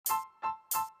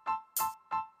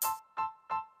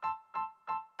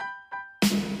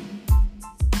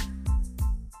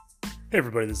Hey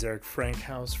everybody, this is Eric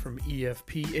Frankhouse from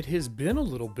EFP. It has been a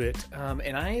little bit,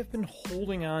 and I have been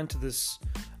holding on to this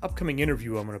upcoming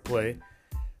interview I'm going to play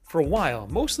for a while,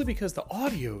 mostly because the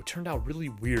audio turned out really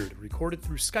weird. Recorded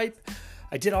through Skype,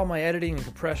 I did all my editing and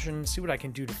compression, see what I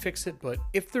can do to fix it, but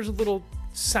if there's a little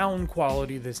sound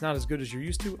quality that's not as good as you're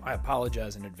used to, I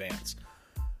apologize in advance.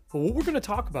 But what we're going to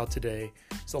talk about today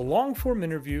is a long-form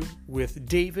interview with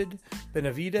David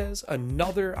Benavides,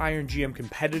 another Iron GM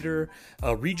competitor,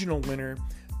 a regional winner,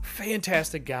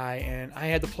 fantastic guy, and I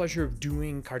had the pleasure of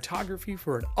doing cartography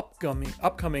for an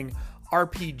upcoming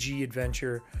RPG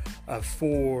adventure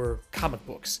for comic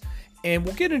books. And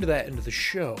we'll get into that into the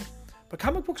show. But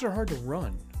comic books are hard to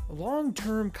run.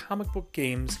 Long-term comic book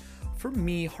games, for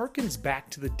me, harkens back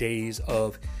to the days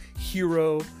of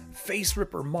Hero, Face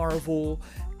Ripper Marvel,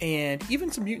 and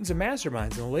even some Mutants and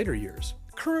Masterminds in the later years.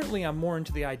 Currently, I'm more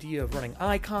into the idea of running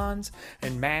icons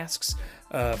and masks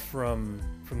from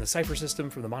the Cypher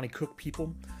system, from the Monte Cook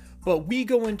people. But we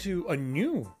go into a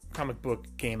new comic book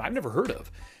game I've never heard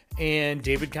of. And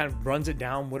David kind of runs it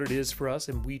down what it is for us,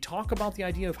 and we talk about the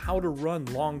idea of how to run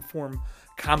long-form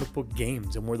comic book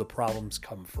games and where the problems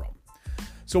come from.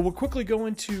 So we'll quickly go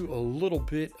into a little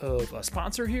bit of a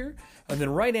sponsor here, and then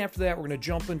right after that, we're going to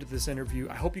jump into this interview.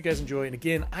 I hope you guys enjoy, and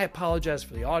again, I apologize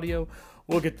for the audio.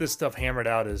 We'll get this stuff hammered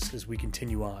out as we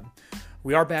continue on.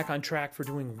 We are back on track for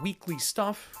doing weekly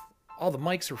stuff. All the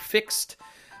mics are fixed.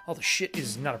 All the shit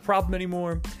is not a problem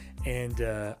anymore, and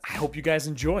I hope you guys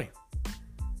enjoy.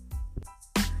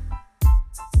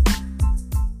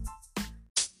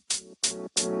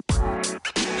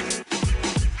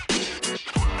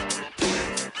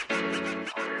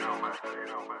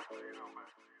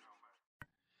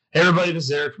 Hey everybody, this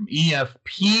is Eric from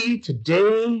EFP.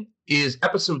 Today is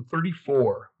episode 34.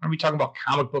 We're going to be talking about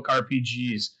comic book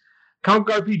RPGs. Comic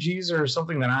book RPGs are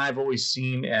something that I've always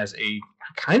seen as a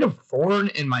kind of thorn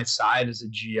in my side as a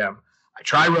GM. I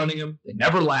try running them. They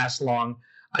never last long.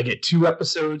 I get 2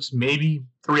 episodes, maybe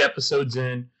 3 episodes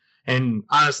in, and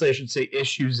honestly, I should say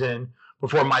issues in,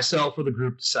 before myself or the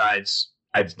group decides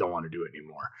I just don't want to do it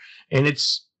anymore. And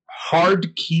it's hard to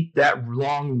keep that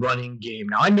long running game.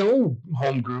 Now I know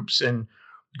home groups and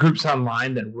groups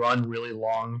online that run really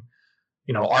long,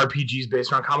 RPGs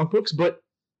based on comic books, but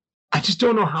I just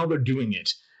don't know how they're doing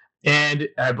it. And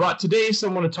I brought today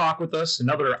someone to talk with us,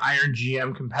 another Iron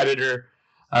GM competitor.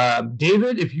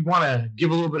 David, if you want to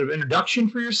give a little bit of introduction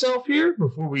for yourself here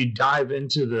before we dive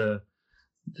into the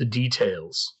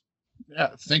details.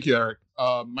 Yeah, thank you, Eric.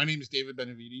 My name is David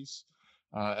Benavides.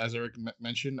 As Eric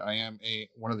mentioned, I am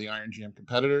one of the Iron GM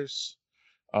competitors.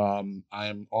 I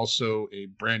am also a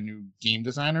brand new game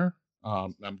designer.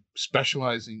 I'm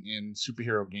specializing in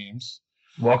superhero games.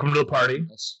 Welcome to the party.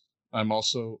 I'm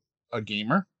also a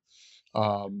gamer.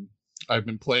 I've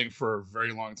been playing for a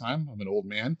very long time. I'm an old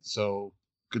man, so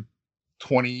good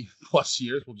 20 plus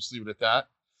years. We'll just leave it at that.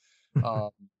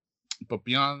 But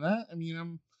beyond that,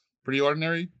 I'm pretty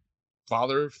ordinary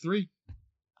father of 3.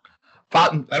 I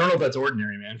don't know if that's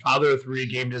ordinary, man. Father of 3,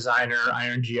 game designer,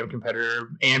 Iron GM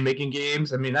competitor, and making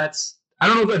games. I don't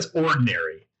know if that's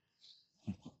ordinary.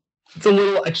 It's a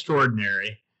little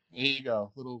extraordinary. There you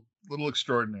go. Little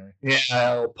extraordinary. Yeah,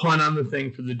 I'll pun on the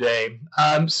thing for the day.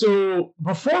 So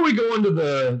before we go into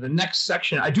the next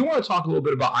section, I do want to talk a little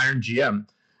bit about Iron GM.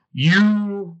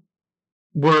 You've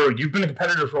been a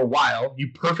competitor for a while. You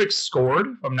perfect scored,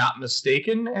 if I'm not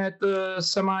mistaken, at the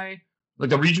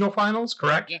the regional finals,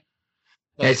 correct? Yeah.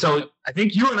 Okay, so I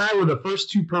think you and I were the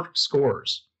first 2 perfect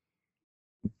scores.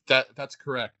 That's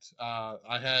correct.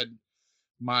 I had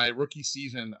my rookie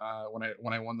season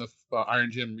when I won the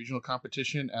Iron GM regional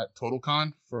competition at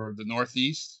TotalCon for the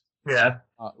Northeast. Yeah,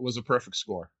 it was a perfect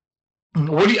score.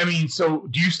 So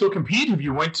do you still compete? Have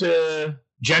you went to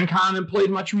Gen Con and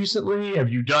played much recently? Have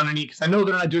you done any? Because I know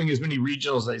they're not doing as many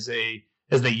regionals as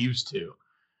they used to.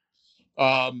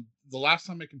 The last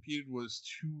time I competed was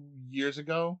 2 years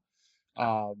ago.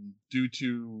 Due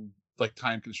to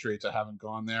time constraints, I haven't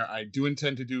gone there. I do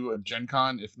intend to do a Gen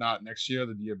Con, if not next year,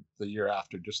 the year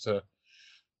after, just to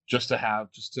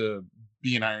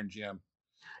be an Iron GM.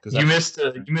 You missed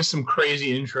some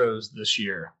crazy intros this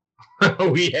year. I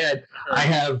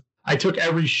took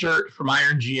every shirt from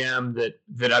Iron GM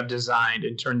that I've designed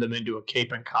and turned them into a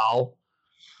cape and cowl.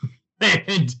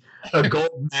 And a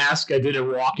gold mask I did a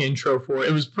walk intro for.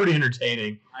 It was pretty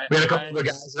entertaining. We had a couple of the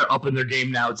guys that are up in their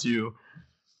game now too.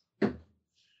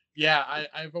 Yeah,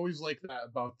 I've always liked that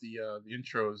about the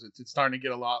intros. It's starting to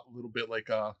get a little bit like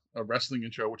a wrestling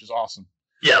intro, which is awesome.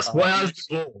 Yes, well, that's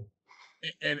cool.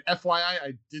 And FYI,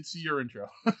 I did see your intro.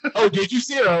 Oh, did you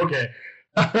see it? Oh, okay.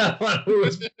 It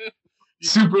was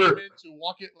super. To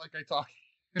walk it like I talk.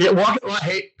 Yeah, Walk It Like,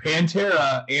 hey,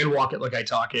 Pantera and Walk It Like I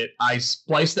Talk It. I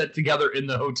spliced that together in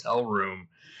the hotel room.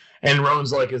 And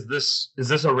Roan's like, is this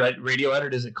a radio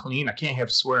edit? Is it clean? I can't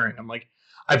have swearing. I'm like,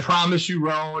 I promise you,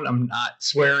 Roan, I'm not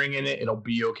swearing in it. It'll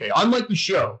be okay. Unlike the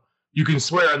show, you can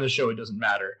swear on the show. It doesn't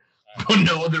matter. But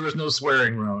no, there was no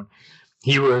swearing, Roan.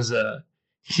 He was,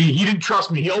 he didn't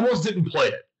trust me. He almost didn't play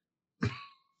it.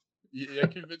 Yeah,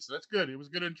 convinced. That's good. It was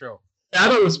a good intro. I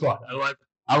thought it was fun.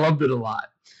 I loved it a lot.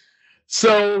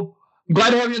 So I'm glad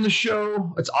to have you on the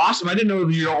show. It's awesome. I didn't know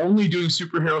that you're only doing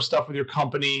superhero stuff with your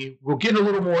company. We'll get a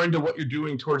little more into what you're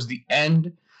doing towards the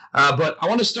end. But I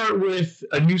want to start with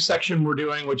a new section we're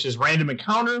doing, which is Random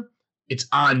Encounter. It's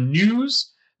on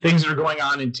news, things that are going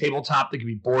on in tabletop that could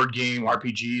be board game,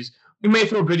 RPGs. We may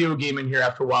throw a video game in here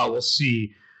after a while. We'll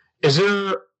see. Is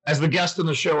there, as the guest on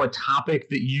the show, a topic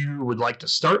that you would like to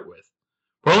start with?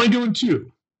 We're only doing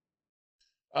 2.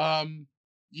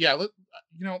 Yeah,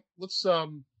 let's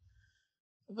the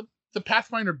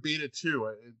Pathfinder beta 2.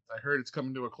 I heard it's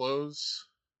coming to a close.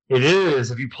 It is.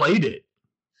 Have you played it?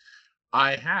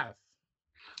 I have.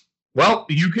 Well,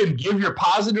 you can give your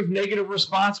positive, negative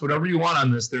response, whatever you want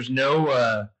on this. There's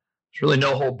really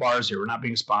no hold bars here. We're not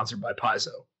being sponsored by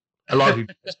Paizo. I love you,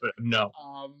 but no.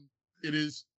 It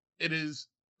is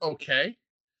okay.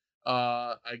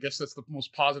 I guess that's the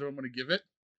most positive I'm going to give it.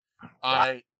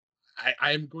 I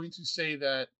am going to say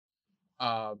that,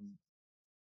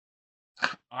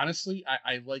 honestly,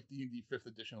 I like D&D 5th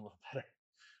edition a little better.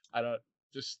 I don't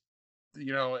just,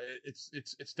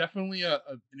 it's definitely an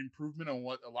improvement on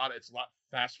it's a lot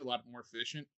faster, a lot more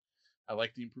efficient. I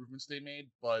like the improvements they made,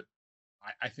 but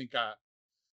I think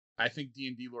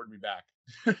D&D lured me back.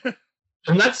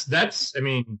 And that's, I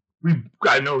mean,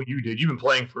 I know you did. You've been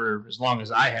playing for as long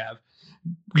as I have.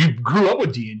 You grew up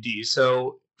with D&D,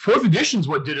 so 4th edition's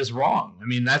what did us wrong. I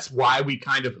mean, that's why we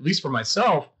kind of, at least for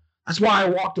myself, that's why I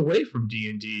walked away from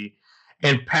D&D.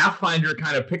 And Pathfinder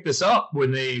kind of picked this up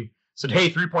when they said, hey,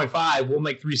 3.5, we'll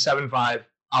make 3.75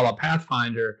 a la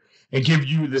Pathfinder and give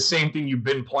you the same thing you've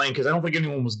been playing, because I don't think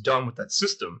anyone was done with that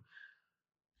system.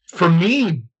 For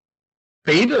me,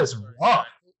 beta is rough.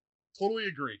 Totally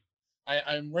agree.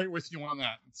 I'm right with you on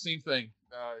that. Same thing.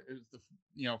 It was the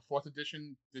 4th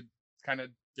edition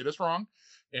did us wrong,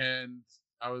 and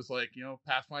I was like,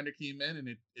 Pathfinder came in and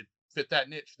it fit that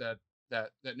niche that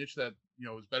niche that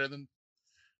was better than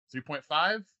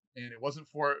 3.5, and it wasn't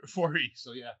 4E.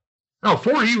 So yeah. No,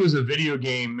 4E was a video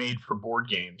game made for board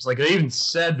games. Like, they even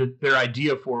said that their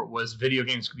idea for it was video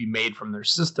games could be made from their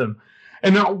system,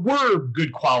 and there were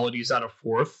good qualities out of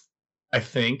 4th, I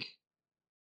think.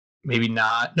 Maybe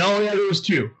not. No, yeah, there was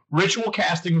 2. Ritual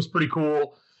casting was pretty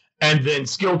cool, and then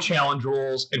skill challenge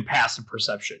rolls and passive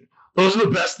perception. Those are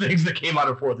the best things that came out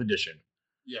of 4th edition.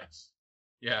 Yes.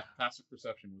 Yeah, passive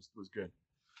perception was good.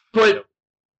 But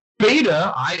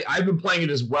beta, I've been playing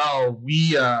it as well.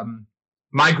 We,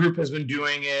 my group has been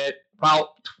doing it about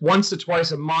once to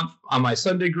twice a month on my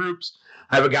Sunday groups.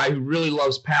 I have a guy who really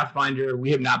loves Pathfinder. We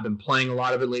have not been playing a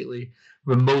lot of it lately.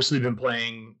 We've mostly been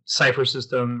playing Cypher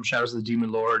System, Shadows of the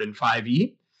Demon Lord, and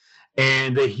 5e.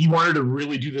 And he wanted to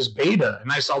really do this beta.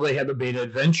 And I saw they had the beta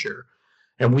adventure.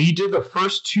 And we did the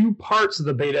first 2 parts of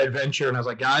the beta adventure. And I was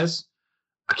like, guys,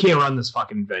 I can't run this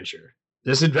fucking adventure.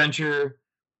 This adventure,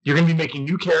 you're going to be making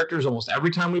new characters almost every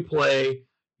time we play.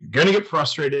 You're going to get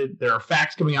frustrated. There are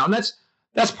facts coming out. And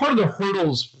that's part of the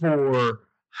hurdles for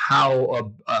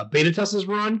how a beta test is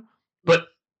run. But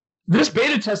this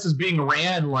beta test is being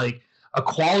ran like a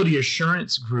quality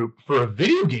assurance group for a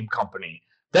video game company.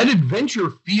 That adventure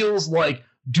feels like,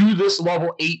 do this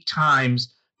level 8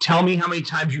 times. Tell me how many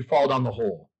times you fall down the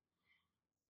hole.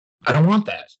 I don't want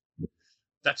that.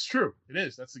 That's true. It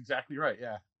is. That's exactly right.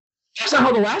 Yeah. That's not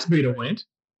how the last beta went.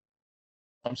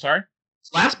 I'm sorry?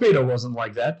 Last beta wasn't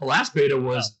like that. The last beta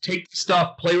was take the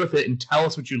stuff, play with it, and tell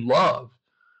us what you love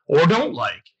or don't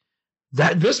like.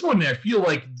 This one, I feel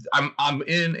like I'm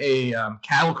in a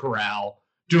cattle corral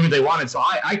doing what they wanted. So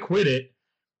I quit it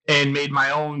and made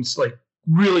my own like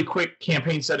really quick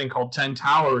campaign setting called 10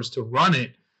 Towers to run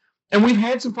it. And we've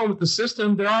had some fun with the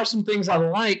system. There are some things I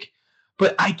like,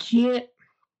 but I can't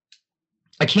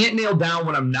nail down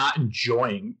what I'm not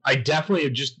enjoying. I definitely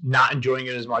am just not enjoying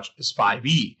it as much as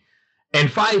 5e. And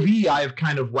 5e I've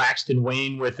kind of waxed and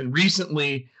waned with, and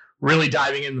recently really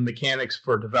diving into the mechanics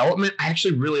for development. I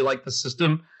actually really like the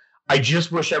system. I just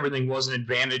wish everything was an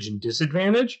advantage and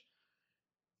disadvantage.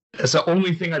 That's the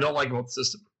only thing I don't like about the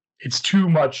system. It's too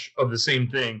much of the same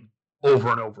thing over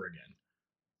and over again.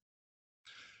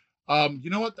 You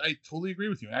know what? I totally agree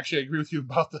with you. Actually, I agree with you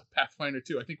about the Pathfinder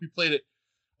too. I think we played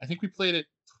it.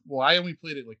 Well, I only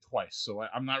played it like twice, so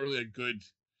I'm not really a good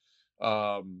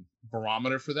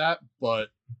barometer for that. But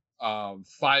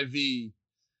 5e,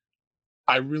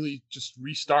 I really just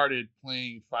restarted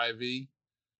playing 5e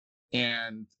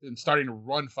and starting to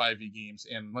run 5e games.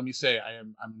 And let me say,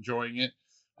 I'm enjoying it.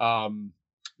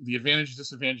 The advantage,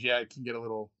 disadvantage, yeah, it can get a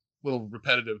little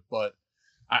repetitive, but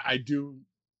I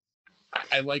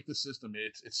like the system.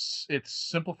 It's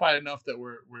simplified enough that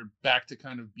we're back to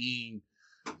kind of being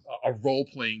a role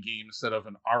playing game instead of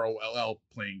an ROLL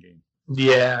playing game.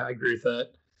 Yeah, I agree with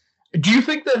that. Do you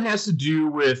think that has to do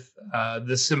with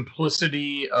the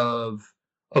simplicity of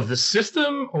the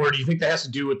system, or do you think that has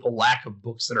to do with the lack of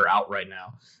books that are out right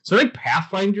now? So I think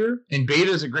Pathfinder and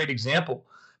Beta is a great example.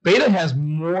 Beta has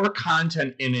more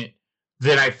content in it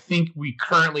than I think we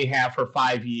currently have for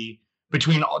 5e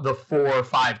between the 4 or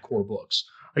 5 core books.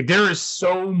 Like, there is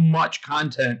so much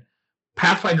content.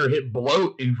 Pathfinder hit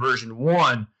bloat in version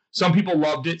 1. Some people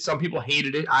loved it. Some people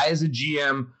hated it. I, as a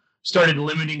GM, started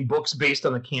limiting books based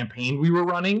on the campaign we were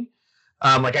running.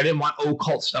 Like, I didn't want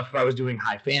occult stuff if I was doing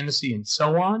high fantasy and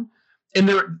so on. And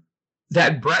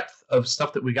that breadth of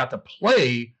stuff that we got to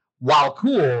play, while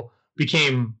cool,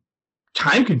 became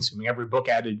time consuming. Every book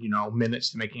added,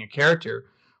 minutes to making a character.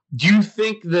 Do you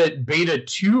think that Beta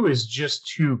 2 is just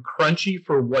too crunchy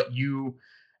for what you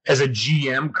as a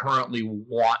GM currently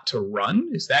want to run?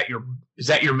 Is that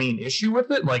your main issue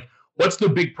with it? Like, what's the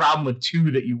big problem with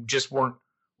 2 that you just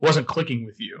wasn't clicking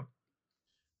with you?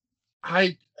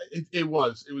 It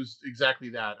was exactly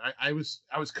that. I was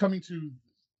coming to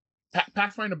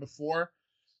Pathfinder before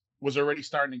was already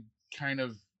starting to kind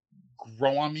of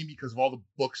grow on me because of all the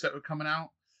books that were coming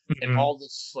out. And all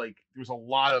this, like, there was a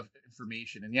lot of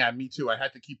information. And yeah, me too. I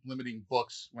had to keep limiting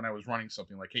books when I was running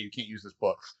something like, hey, you can't use this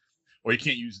book, or you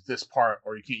can't use this part,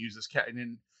 or you can't use this cat. And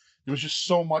then there was just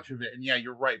so much of it. And yeah,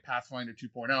 you're right. Pathfinder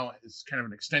 2.0 is kind of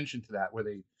an extension to that, where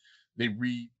there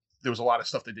was a lot of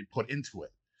stuff that they put into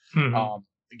it. Mm-hmm.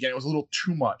 Again, it was a little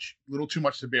too much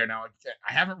to bear. Now,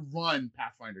 I haven't run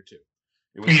Pathfinder 2.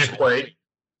 You just played?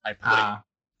 I played.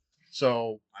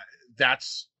 So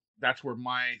that's where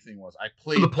my thing was. I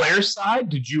played. On the player side,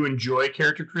 did you enjoy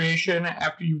character creation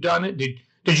after you've done it?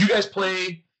 Did you guys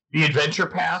play the adventure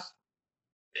path?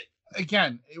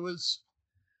 Again, it was.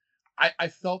 I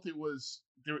felt it was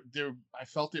there. I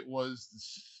felt it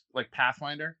was like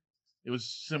Pathfinder. It was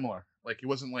similar. Like, it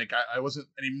wasn't like I wasn't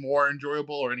any more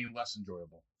enjoyable or any less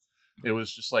enjoyable. It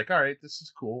was just like, all right, this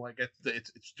is cool. I get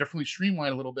it's definitely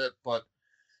streamlined a little bit, but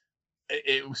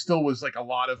it still was like a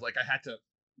lot of, like, I had to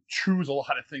choose a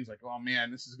lot of things, like, oh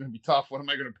man, this is going to be tough. What am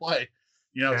I going to play?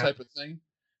 Type of thing.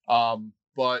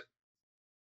 But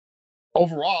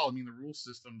overall, I mean, the rule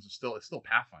systems are still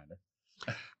Pathfinder.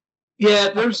 Yeah,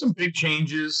 there's some big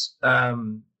changes.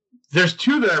 There's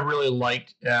 2 that I really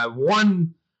liked. There's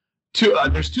 2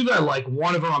 that I like.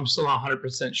 One of them I'm still not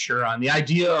 100% sure on. The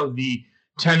idea of the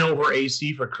 10 over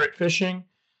AC for crit fishing,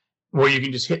 where you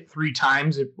can just hit 3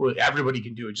 times. Everybody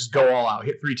can do it. Just go all out.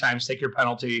 Hit 3 times, take your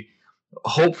penalty,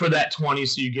 hope for that 20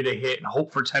 so you get a hit, and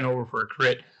hope for 10 over for a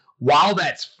crit. While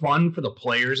that's fun for the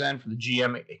players and for the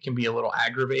GM, it can be a little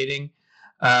aggravating.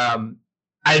 But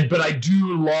I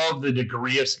do love the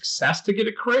degree of success to get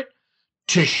a crit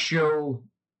to show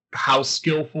how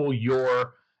skillful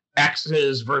your X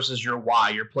is versus your Y,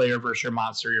 your player versus your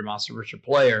monster versus your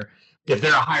player. If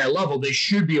they're a higher level, they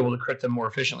should be able to crit them more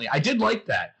efficiently. I did like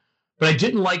that, but I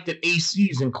didn't like that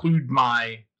ACs include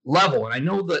my level. And I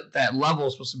know that level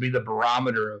is supposed to be the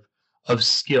barometer of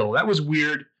skill. That was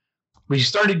weird. We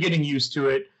started getting used to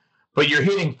it, but you're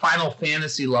hitting Final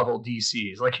Fantasy level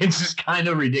DCs. Like, it's just kind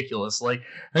of ridiculous. Like,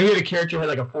 I had a character who had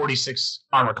like a 46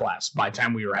 armor class by the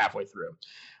time we were halfway through.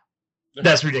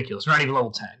 That's ridiculous. We're not even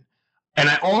level 10. And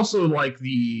I also like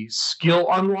the skill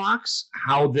unlocks,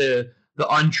 how the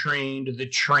untrained, the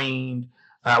trained,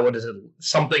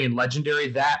 something in legendary,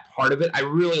 that part of it I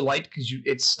really liked, because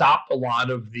it stopped a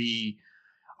lot of the,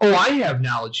 oh, I have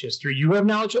knowledge history, you have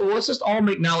knowledge, well, let's just all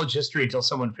make knowledge history until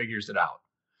someone figures it out.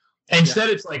 Instead,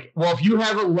 It's like, well, if you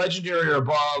have a legendary or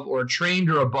above or a trained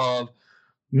or above,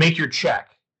 make your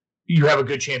check. You have a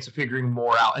good chance of figuring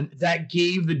more out. And that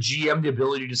gave the GM the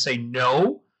ability to say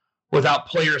no without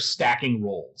players stacking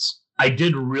rolls. I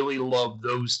did really love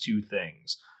those 2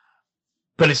 things.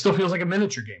 But it still feels like a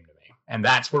miniature game to me. And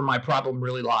that's where my problem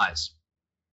really lies.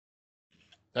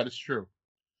 That is true.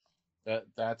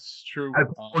 That's true. I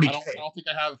don't think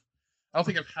I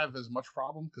have as much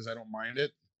problem, because I don't mind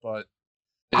it, but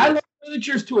I love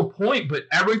miniatures to a point, but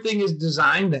everything is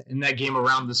designed in that game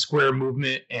around the square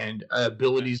movement and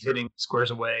abilities hitting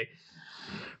squares away.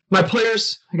 My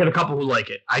players, I got a couple who like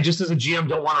it. I just, as a GM,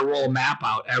 don't want to roll a map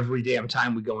out every damn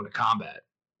time we go into combat.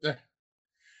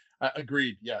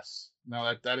 Agreed. Yes.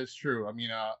 No, that is true. I mean,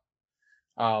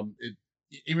 it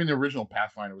even the original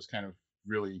Pathfinder was kind of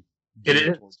really It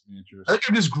geared is. towards miniatures. I think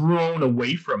I've just grown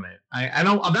away from it. I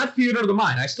don't. I'm not theater of the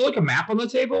mind. I still like a map on the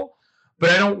table, but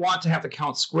I don't want to have to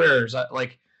count squares.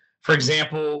 Like, for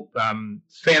example,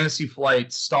 Fantasy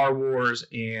Flight, Star Wars,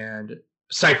 and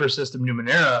Cypher System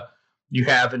Numenera. You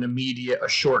have an immediate, a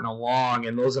short, and a long,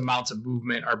 and those amounts of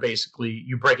movement are basically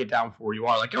you break it down for where you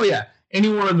are. Like, oh yeah,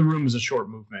 anywhere in the room is a short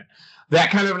movement. That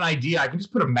kind of an idea. I can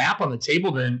just put a map on the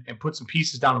table then and put some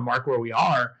pieces down to mark where we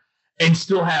are, and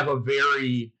still have a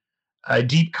very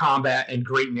deep combat and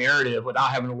great narrative without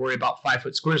having to worry about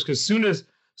 5-foot squares. Because soon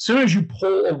as you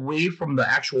pull away from the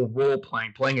actual role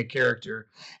playing a character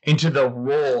into the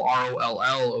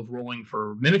ROLL of rolling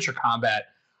for miniature combat,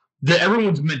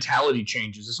 everyone's mentality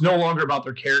changes. It's no longer about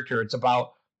their character. It's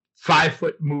about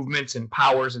 5-foot movements and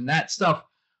powers, and that stuff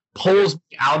pulls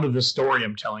me out of the story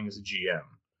I'm telling as a GM.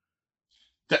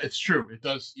 It's true. It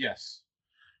does. Yes.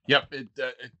 Yep.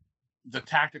 The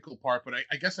tactical part, but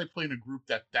I guess I play in a group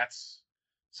that's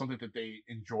something that they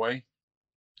enjoy.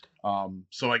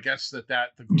 So I guess that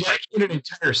the group dedicate an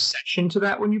entire session to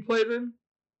that when you play then?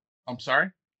 I'm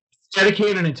sorry?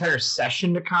 Dedicate an entire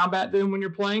session to combat then when you're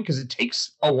playing? Because it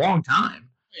takes a long time.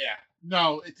 Yeah.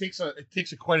 No, it takes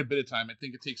quite a bit of time. I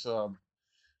think it takes the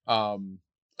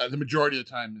majority of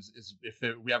the time is if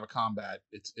we have a combat,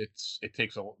 it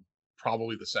takes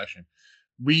probably the session.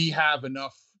 We have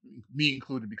enough, me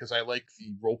included, because I like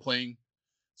the role-playing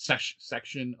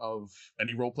section of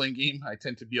any role-playing game. I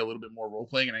tend to be a little bit more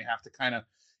role-playing, and I have to kind of,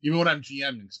 even when I'm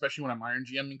GMing, especially when I'm Iron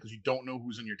GMing, because you don't know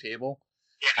who's on your table,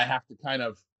 I have to kind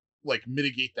of like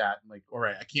mitigate that. Like, all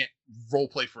right, I can't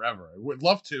role-play forever. I would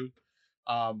love to.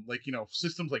 Like,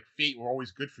 systems like Fate were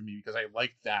always good for me because I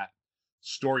like that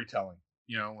storytelling.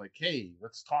 Like, hey,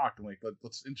 let's talk, and like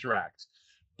let's interact.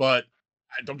 But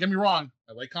don't get me wrong,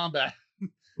 I like combat.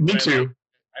 Me too.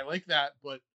 I like that,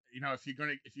 but if you're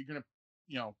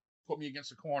gonna put me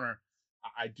against a corner,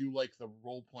 I do like the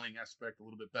role playing aspect a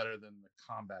little bit better than the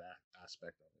combat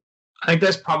aspect of it. I think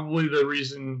that's probably the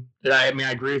reason that I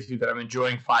agree with you that I'm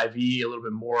enjoying 5e a little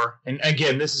bit more. And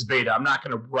again, this is beta. I'm not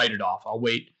going to write it off. I'll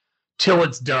wait till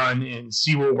it's done and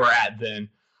see where we're at then.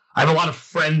 I have a lot of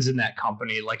friends in that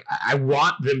company. Like, I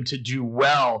want them to do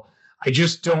well. I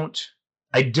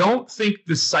don't think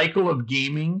the cycle of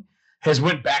gaming has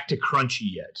went back to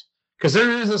crunchy yet. Because there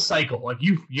is a cycle. Like,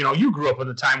 you grew up at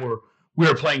the time where we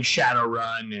were playing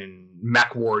Shadowrun and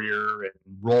Mech Warrior and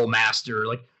Rollmaster.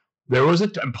 Like, there was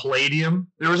Palladium.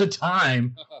 There was a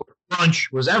time where crunch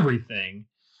was everything.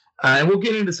 And we'll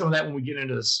get into some of that when we get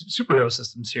into the superhero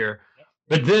systems here.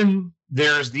 But then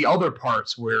there's the other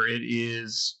parts where it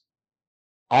is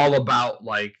all about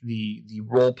like the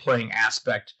role-playing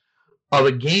aspect of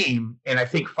a game. And I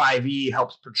think 5e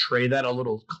helps portray that a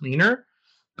little cleaner.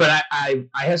 But I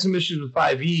have some issues with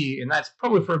 5e, and that's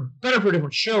probably better for a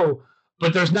different show.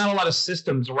 But there's not a lot of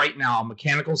systems right now,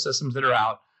 mechanical systems that are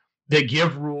out, that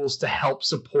give rules to help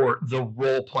support the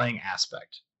role-playing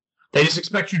aspect. They just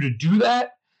expect you to do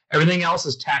that. Everything else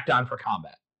is tacked on for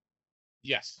combat.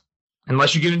 Yes.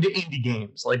 Unless you get into indie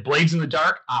games. Like Blades in the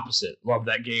Dark, opposite. Love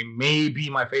that game. May be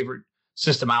my favorite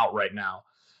system out right now.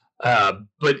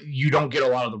 But you don't get a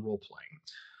lot of the role-playing.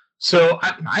 So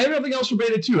I have nothing else for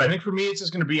beta 2. I think for me, it's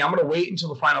just going to be, I'm going to wait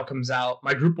until the final comes out.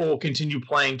 My group will continue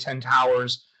playing 10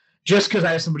 Towers just because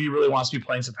I have somebody who really wants to be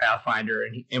playing some Pathfinder.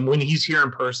 And when he's here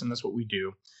in person, that's what we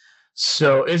do.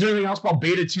 So is there anything else about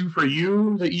beta 2 for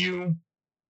you that you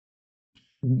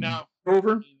no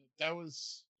over?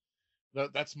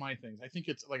 That's my thing. I think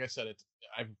it's, like I said,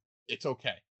 it's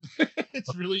okay.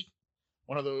 It's really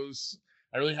one of those,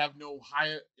 I really have no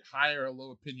high or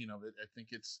low opinion of it. I think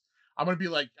I'm going to be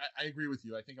like, I agree with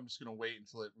you. I think I'm just going to wait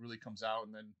until it really comes out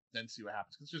and then see what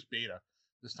happens. It's just beta.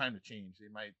 There's time to change. They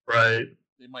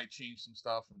might change some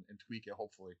stuff and tweak it,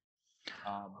 hopefully.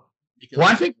 Well,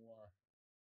 I think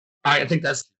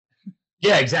that's,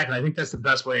 yeah, exactly. I think that's the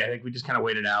best way. I think we just kind of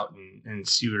wait it out and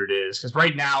see what it is. Because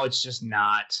right now it's just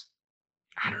not,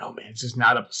 I don't know, man. It's just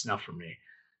not up to snuff for me.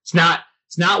 It's not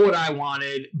what I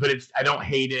wanted, but I don't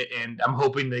hate it, and I'm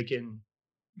hoping they can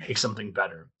make something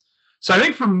better. So I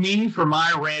think for me, for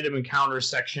my random encounter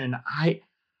section,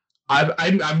 I'm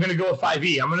going to go with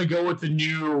 5e. I'm going to go with the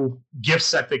new gift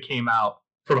set that came out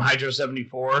from Hydro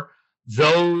 74.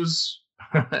 Those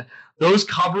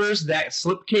covers, that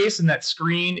slipcase, and that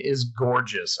screen is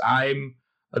gorgeous. I'm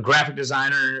a graphic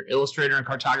designer, illustrator, and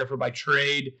cartographer by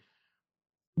trade.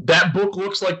 That book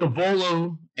looks like the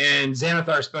Volo and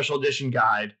Xanathar Special Edition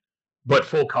guide, but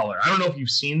full color. I don't know if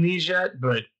you've seen these yet,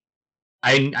 but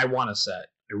I want a set.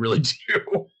 I really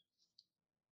do.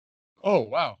 Oh,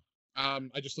 wow.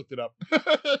 I just looked it up.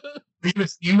 Have you even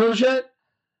seen those yet?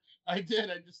 I did.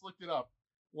 I just looked it up.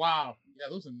 Wow. Yeah,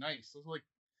 those are nice. Those are like,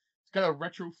 it's got a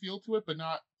retro feel to it, but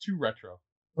not too retro.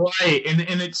 Right,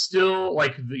 and it's still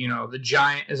like the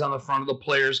giant is on the front of the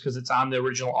players because it's on the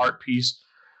original art piece.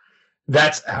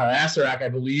 That's Asarak, I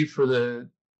believe, for the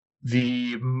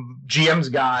GM's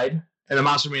guide and the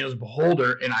Monster Manual's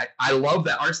Beholder, and I love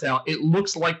that art style. It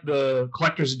looks like the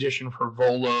collector's edition for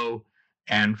Volo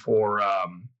and for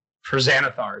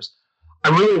Xanathar's. I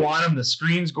really want them. The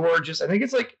screen's gorgeous. I think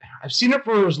it's like I've seen it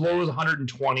for as low as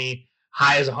 120,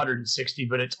 high as 160,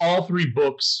 but it's all 3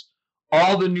 books.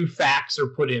 All the new facts are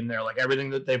put in there, like everything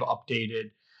that they've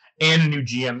updated, and a new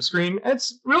GM screen.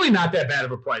 It's really not that bad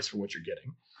of a price for what you're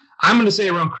getting. I'm going to say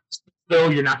around Christmas, though,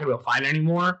 you're not going to be able to find it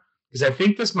anymore because I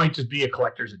think this might just be a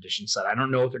collector's edition set. I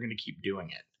don't know if they're going to keep doing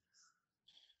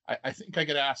it. I think I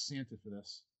could ask Santa for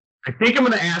this. I think I'm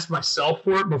going to ask myself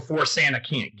for it before Santa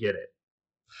can't get it.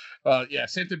 Yeah,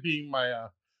 Santa being my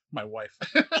my wife.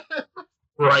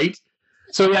 Right?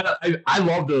 So yeah, I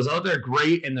love those. Oh, they're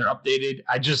great and they're updated.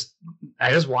 I just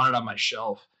want it on my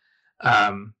shelf.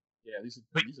 Yeah, these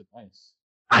are nice.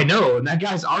 I know, and that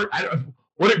guy's art.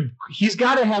 He's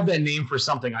got to have that name for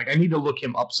something. Like I need to look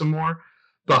him up some more.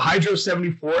 But Hydro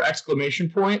 74 exclamation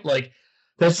point, like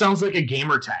that sounds like a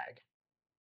gamer tag.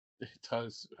 It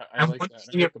does. I like that.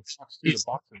 I like the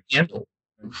box handle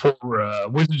for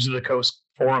Wizards of the Coast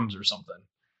forums or something.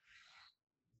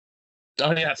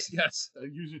 Oh yes.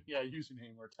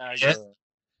 Username or tag.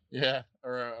 Yes.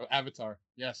 Or avatar.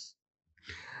 Yes.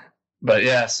 But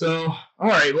yeah, so all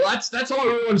right. Well, that's all I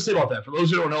really want to say about that. For those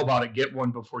who don't know about it, get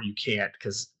one before you can't,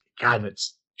 because God,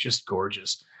 that's just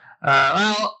gorgeous.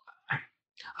 Well,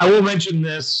 I will mention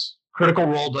this. Critical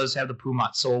Role does have the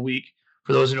Pumat Soul Week.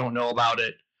 For those who don't know about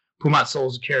it, Pumat Soul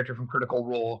is a character from Critical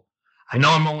Role. I know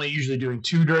I'm only usually doing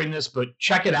 2 during this, but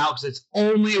check it out because it's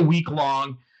only a week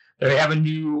long. They have a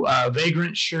new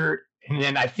Vagrant shirt, and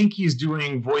then I think he's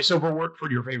doing voiceover work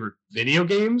for your favorite video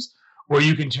games, where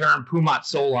you can turn Pumat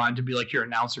Soul on to be like your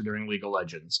announcer during League of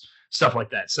Legends, stuff like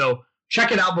that. So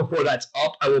check it out before that's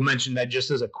up. I will mention that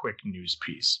just as a quick news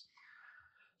piece.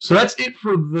 So that's it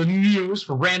for the news,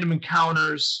 for random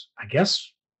encounters. I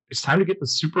guess it's time to get the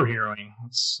superheroing.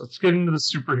 Let's get into the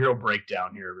superhero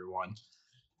breakdown here, everyone.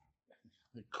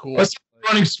 Cool. Let's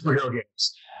running superhero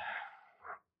games.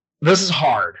 This is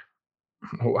hard.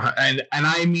 And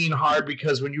I mean hard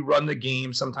because when you run the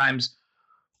game, sometimes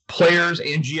players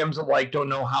and GMs alike don't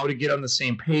know how to get on the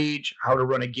same page, how to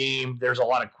run a game. There's a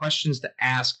lot of questions to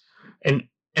ask. And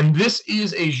this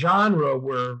is a genre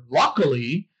where,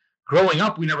 luckily, growing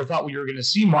up, we never thought we were going to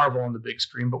see Marvel on the big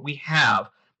screen, but we have.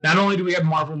 Not only do we have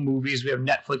Marvel movies, we have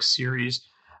Netflix series.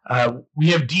 We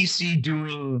have DC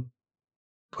doing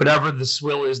whatever the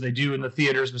swill is they do in the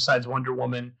theaters besides Wonder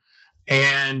Woman.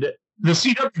 And the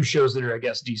CW shows that are, I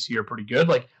guess, DC are pretty good.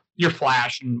 Like your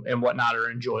Flash and whatnot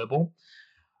are enjoyable.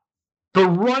 But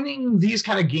running these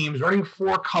kind of games, running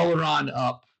 4-color on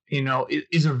up,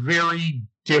 is a very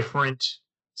different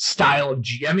style of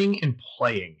GMing and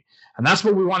playing. And that's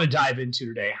what we want to dive into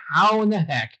today. How in the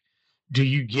heck do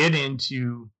you get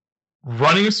into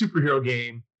running a superhero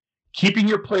game, keeping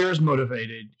your players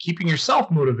motivated, keeping yourself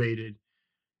motivated,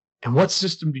 and what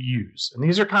system to use? And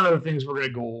these are kind of the things we're going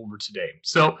to go over today.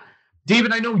 So,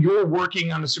 David, I know you're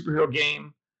working on a superhero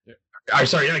game. Yeah.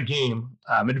 Sorry, not a game,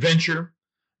 adventure.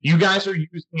 You guys are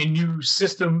using a new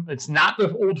system. It's not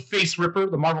the old Face Ripper,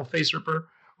 the Marvel Face Ripper,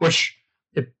 which,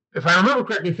 if I remember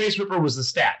correctly, Face Ripper was the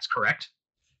stats, correct?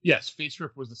 Yes, Face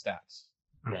Ripper was the stats.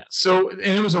 Yeah. So, and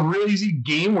it was a really easy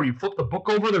game where you flip the book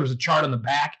over. There was a chart on the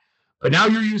back. But now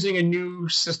you're using a new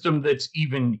system that's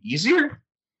even easier.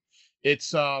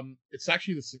 It's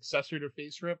actually the successor to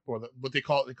Face Rip, or what they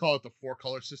call it. They call it the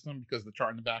 4-color system because the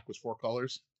chart in the back was 4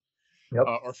 colors. Yep.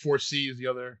 Or 4C is the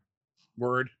other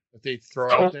word that they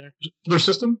throw out there. Their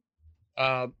system?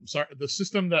 Sorry, the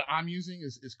system that I'm using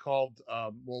is called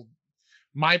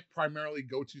my primarily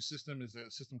go-to system is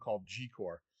a system called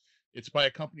G-Core. It's by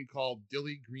a company called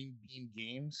Dilly Green Bean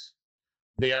Games.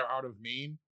 They are out of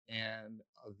Maine, and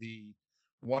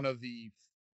one of the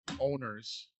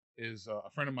owners is a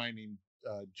friend of mine named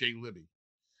Jay Libby.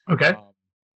 Okay.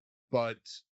 But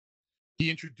he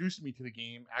introduced me to the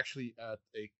game actually at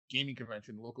a gaming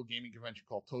convention, local gaming convention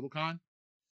called TotalCon.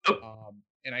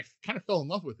 And I kind of fell in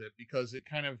love with it because it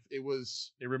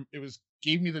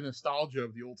gave me the nostalgia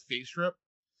of the old Face Rip.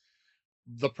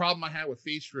 The problem I had with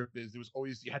Face Rip is there was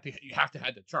always you have to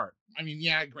have the chart. I mean,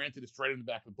 yeah, granted, it's right in the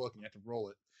back of the book and you have to roll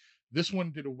it. This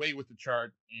one did away with the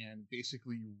chart and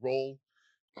basically you roll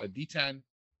a D10.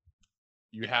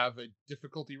 You have a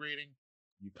difficulty rating.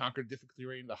 You conquer the difficulty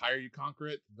rating. The higher you conquer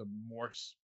it, the more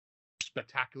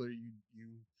spectacular you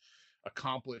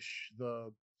accomplish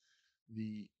the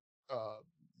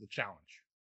challenge.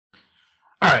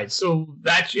 All right, so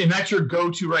that's your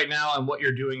go-to right now, and what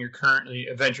you're doing. You're currently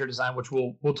adventure design, which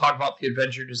we'll talk about the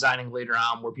adventure designing later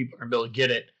on, where people are going to be able to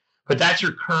get it. But that's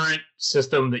your current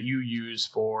system that you use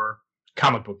for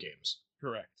comic book games.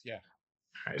 Correct. Yeah.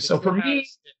 All right, so for me,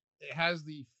 it has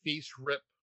the face rip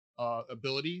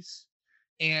abilities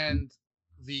and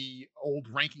the old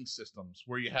ranking systems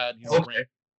where you had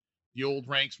the old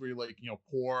ranks where you're like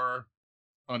poor,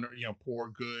 poor,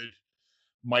 good,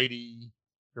 mighty,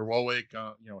 heroic,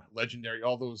 legendary,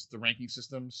 all those the ranking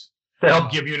systems to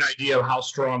help give you an idea of how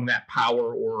strong that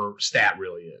power or stat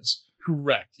really is.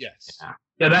 Correct. Yes.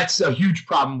 Yeah, that's a huge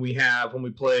problem we have when we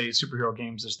play superhero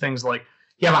games. There's things like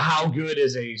you have a how good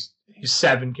is a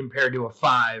 7 compared to a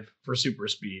 5 for super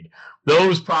speed.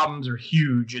 Those problems are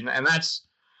huge, and that's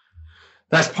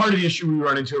part of the issue we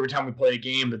run into every time we play a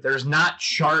game, that there's not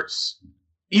charts,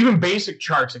 even basic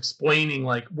charts explaining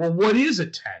like, well, what is a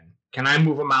 10? Can I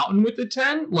move a mountain with a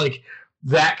 10? Like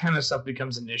that kind of stuff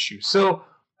becomes an issue. So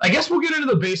I guess we'll get into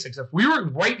the basics. If we were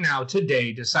right now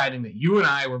today deciding that you and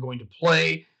I were going to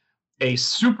play a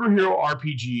superhero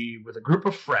RPG with a group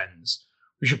of friends,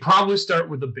 we should probably start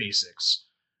with the basics.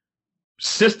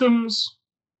 Systems,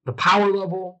 the power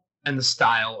level, and the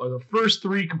style are the first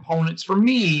 3 components for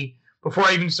me before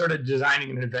I even started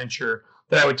designing an adventure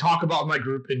that I would talk about with my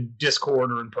group in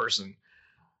Discord or in person.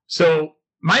 So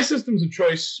my systems of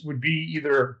choice would be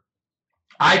either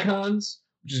Icons,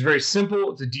 which is very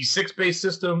simple. It's a D6 based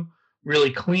system, really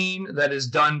clean. That is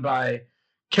done by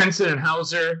Kenson and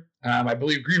Hauser. I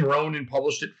believe Green Ronin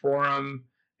published it for them.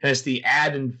 And it's the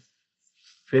Ad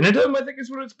Infinitum, I think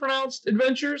is what it's pronounced,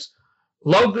 adventures.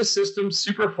 Love this system,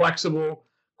 super flexible,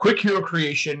 quick hero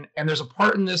creation. And there's a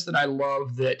part in this that I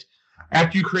love that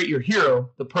after you create your hero,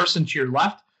 the person to your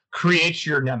left creates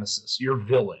your nemesis, your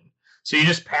villain. So you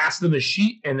just pass them a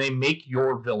sheet and they make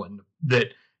your villain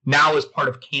that now is part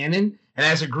of canon. And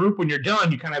as a group, when you're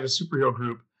done, you kind of have a superhero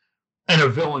group and a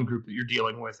villain group that you're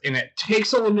dealing with. And it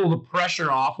takes a little of the pressure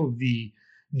off of the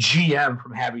GM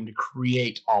from having to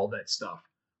create all that stuff.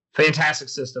 Fantastic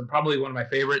system, probably one of my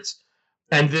favorites.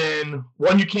 And then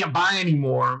one you can't buy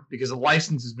anymore because the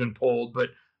license has been pulled, but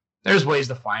there's ways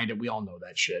to find it. We all know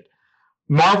that shit.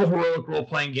 Marvel Heroic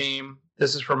Role-Playing Game.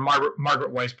 This is from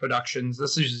Margaret Weiss Productions.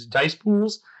 This is dice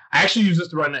pools. I actually use this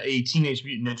to run a Teenage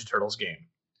Mutant Ninja Turtles game.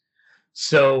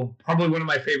 So probably one of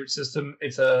my favorite systems.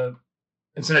 It's an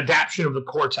adaptation of the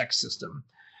Cortex system.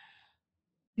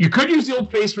 You could use the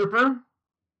old Face Ripper.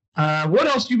 What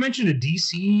else? You mentioned a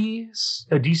DC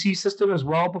system as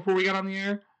well before we got on the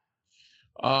air.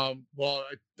 Well,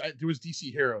 there was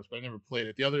DC Heroes, but I never played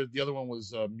it. The other one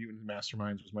was Mutants and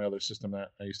Masterminds was my other system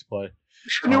that I used to play.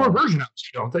 Sure, newer version of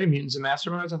it, don't they? Mutants and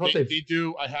Masterminds. I thought they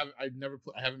do. I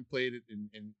haven't played it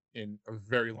in a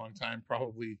very long time.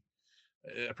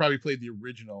 I probably played the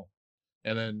original,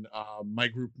 and then my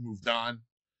group moved on,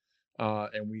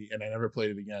 and I never played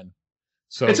it again.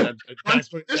 So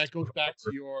that goes back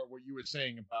to what you were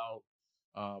saying about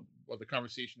the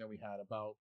conversation that we had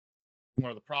about one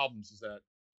of the problems is that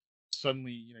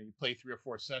suddenly you play 3 or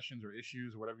 4 sessions or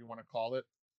issues or whatever you want to call it,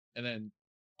 and then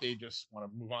they just want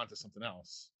to move on to something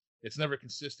else. It's never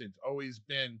consistent. It's always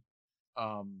been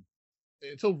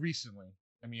until recently.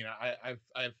 I mean,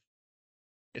 I've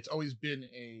it's always been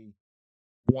a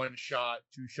 1-shot,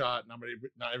 2-shot.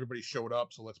 Not everybody showed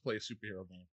up, so let's play a superhero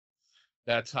game.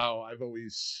 That's how I've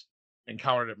always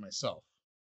encountered it myself.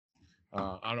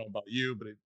 I don't know about you, but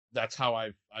that's how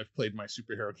I've played my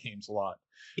superhero games a lot.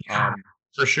 Yeah,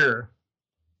 for sure.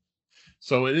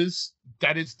 So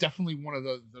that is definitely one of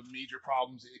the major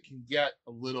problems. It can get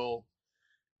a little.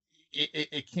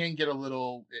 It can get a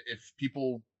little if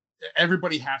people.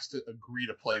 Everybody has to agree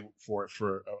to play for it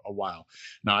for a while.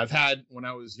 Now, I've had when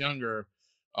I was younger,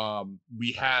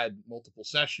 we had multiple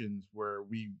sessions where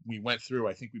we went through.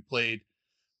 I think we played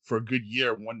for a good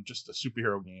year just a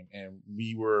superhero game, and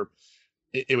we were.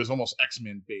 It was almost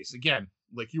X-Men based. Again,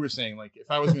 like you were saying, like if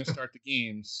I was going to start the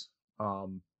games,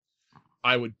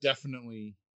 I would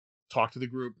definitely talk to the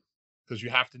group because you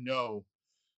have to know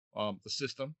the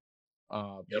system.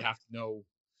 You have to know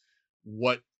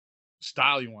what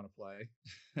style you want to play.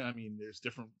 I mean, there's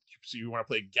different. So you want to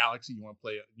play Galaxy, you want to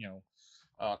play,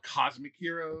 cosmic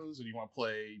heroes, or you want to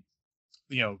play,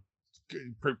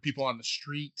 people on the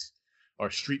street or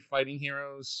street fighting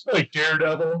heroes like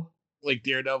Daredevil.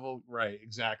 Right?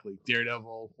 Exactly,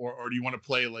 Daredevil. Or do you want to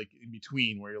play like in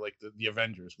between, where you're like the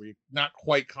Avengers, where you're not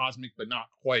quite cosmic, but not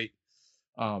quite,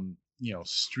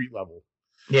 street level.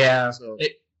 Yeah. So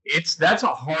that's a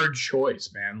hard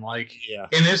choice, man. Like, Yeah.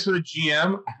 and this with a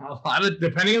GM, a lot of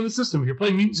depending on the system. If you're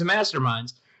playing Mutants and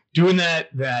Masterminds, doing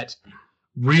that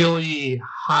really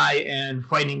high end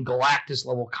fighting Galactus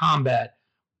level combat,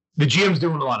 the GM's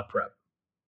doing a lot of prep.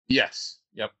 Yes.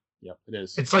 Yep. It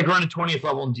is. It's like running 20th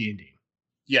level in D&D.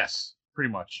 Yes,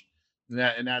 pretty much.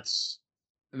 That's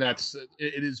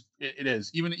it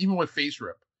is even with face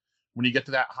rip, when you get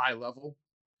to that high level,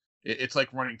 it's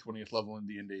like running 20th level in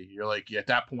D&D. You're like, at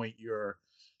that point you're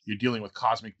dealing with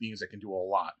cosmic beings that can do a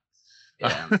lot.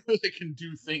 Yeah. They can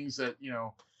do things that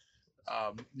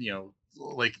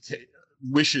like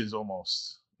wishes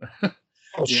almost.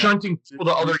 Shunting people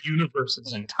to other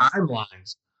universes and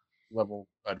timelines. Level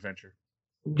adventure.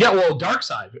 Yeah, well,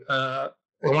 Darkseid.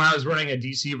 When I was running a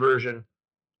DC version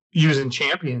using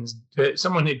champions,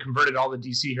 someone had converted all the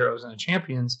DC heroes into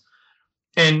champions,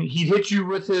 and he'd hit you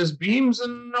with his beams,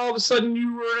 and all of a sudden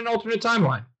you were in an alternate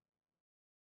timeline.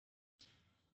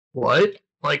 What?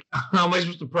 Like, how am I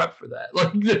supposed to prep for that?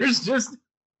 Like,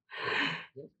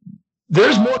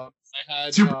 there's more I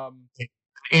had than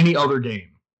any other game.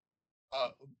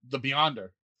 The Beyonder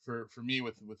for me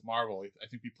with Marvel. I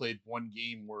think we played one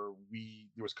game where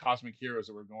there was cosmic heroes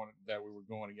that we were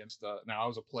going against. Now I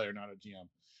was a player, not a GM.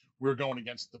 We were going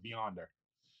against the Beyonder,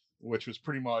 which was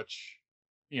pretty much,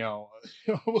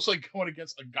 almost like going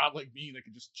against a godlike being that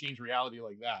could just change reality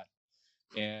like that.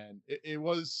 And it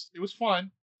was fun.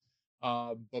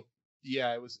 But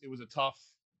yeah, it was a tough.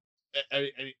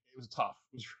 It was tough.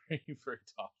 It was very, very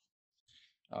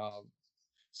tough.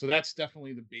 So that's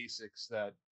definitely the basics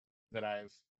that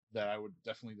I would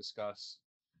definitely discuss.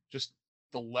 Just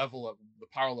the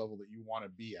power level that you want to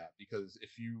be at, because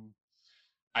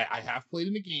I have played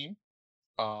in a game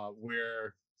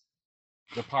where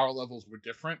the power levels were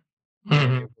different.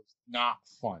 Mm-hmm. It was not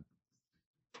fun,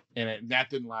 and that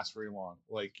didn't last very long.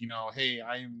 Like, hey,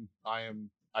 I'm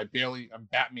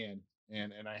Batman,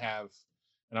 and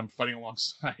I'm fighting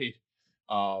alongside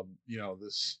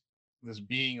this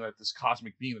being, this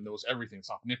cosmic being that knows everything. It's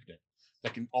omnipotent,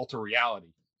 that can alter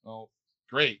reality. Oh,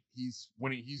 great! He's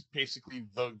basically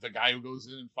the guy who goes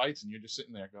in and fights, and you're just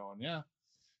sitting there going, yeah,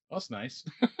 that's nice.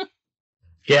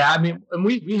 Yeah, I mean, and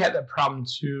we had that problem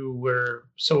too, where,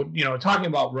 talking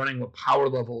about running with power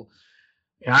level,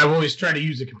 and I've always tried to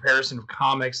use a comparison of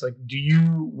comics. Like, do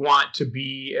you want to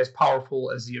be as powerful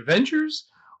as the Avengers,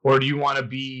 or do you want to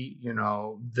be,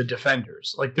 the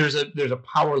Defenders? Like, there's a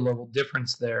power level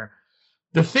difference there.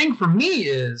 The thing for me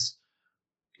is,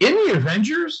 in the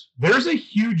Avengers, there's a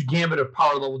huge gambit of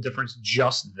power level difference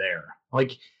just there.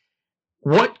 Like,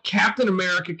 what Captain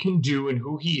America can do and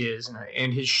who he is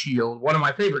and his shield, one of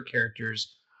my favorite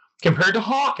characters, compared to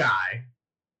Hawkeye,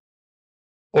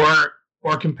 or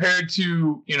compared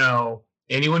to,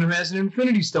 anyone who has an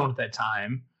Infinity Stone at that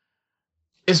time,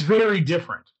 is very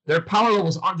different. Their power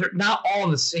levels they're not all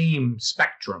on the same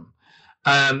spectrum.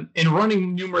 And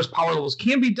running numerous power levels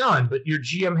can be done, but your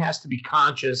GM has to be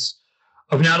conscious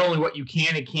of not only what you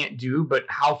can and can't do, but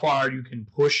how far you can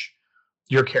push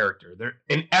your character. There,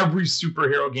 in every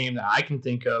superhero game that I can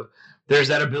think of, there's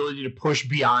that ability to push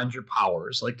beyond your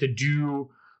powers, like to do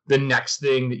the next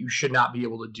thing that you should not be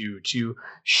able to do, to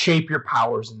shape your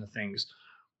powers into things.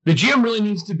 The GM really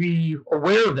needs to be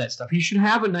aware of that stuff. He should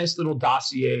have a nice little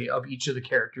dossier of each of the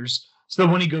characters, so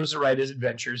that when he goes to write his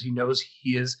adventures, he knows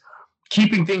he is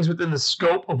keeping things within the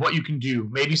scope of what you can do.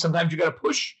 Maybe sometimes you got to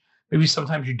push, maybe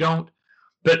sometimes you don't.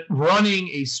 But running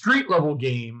a street level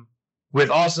game with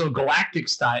also galactic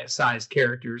sized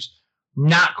characters,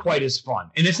 not quite as fun.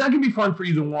 And it's not going to be fun for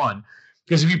either one,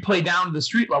 because if you play down to the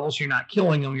street level, so you're not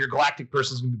killing them, your galactic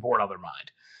person's going to be bored out of their mind.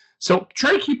 So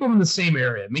try to keep them in the same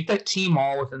area. Make that team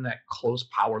all within that close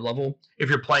power level if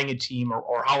you're playing a team,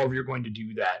 or however you're going to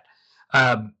do that.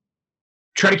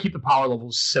 Try to keep the power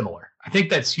levels similar. I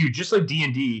think that's huge. Just like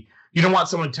D&D, you don't want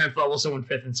someone 10th level, someone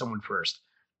 5th, and someone 1st.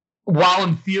 While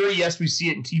in theory, yes, we see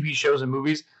it in TV shows and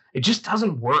movies, it just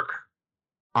doesn't work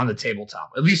on the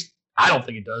tabletop. At least I don't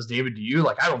think it does. David, do you?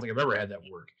 Like, I don't think I've ever had that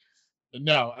work.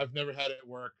 No, I've never had it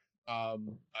work.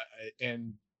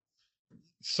 And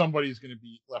somebody's going to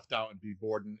be left out and be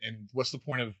bored. And what's the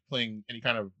point of playing any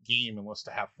kind of game unless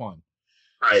to have fun?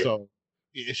 Right. So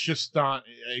it's just not.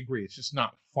 I agree. It's just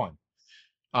not fun.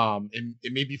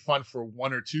 It may be fun for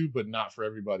one or two, but not for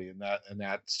everybody. And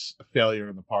that's a failure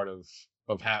on the part of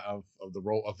the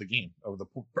role of the game, of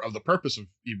the purpose of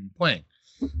even playing.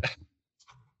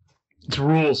 It's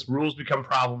rules. Rules become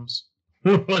problems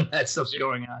when that stuff's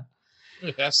going on.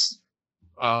 Yes.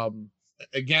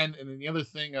 Again, and then the other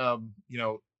thing,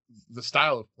 the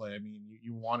style of play. I mean,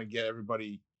 you want to get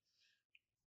everybody.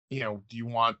 How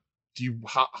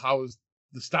is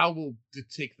the style will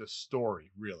dictate the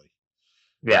story, really.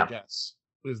 Yeah. I guess.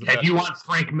 Is the Do best you way want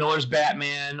Frank Miller's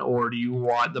Batman, or do you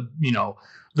want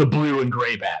the blue and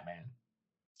gray Batman?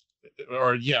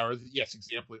 or yes,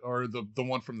 exactly, or the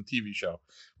one from the TV show.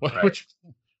 Right.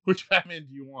 Which Batman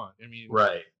do you want? I mean,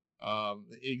 Right.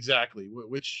 Exactly.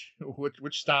 Which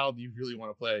style do you really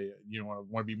want to play? You want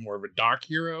to be more of a dark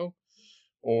hero,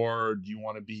 or do you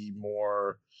want to be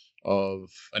more of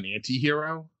an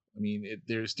anti-hero? I mean,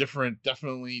 there's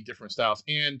definitely different styles,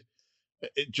 and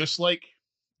just like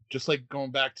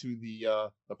going back to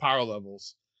the power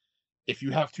levels, if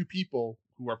you have two people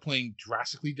who are playing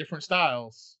drastically different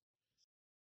styles,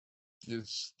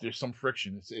 there's some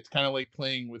friction. It's kind of like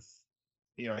playing with,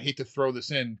 I hate to throw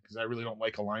this in because I really don't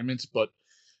like alignments, but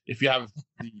if you have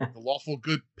the lawful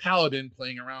good paladin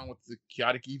playing around with the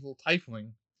chaotic evil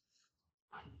tiefling,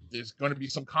 there's going to be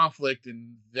some conflict,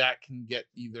 and that can get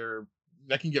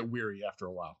weary after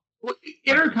a while. Well,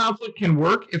 inner conflict can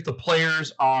work if the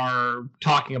players are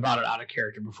talking about it out of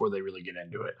character before they really get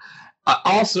into it.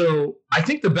 Also, I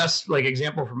think the best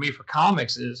example for me for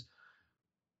comics is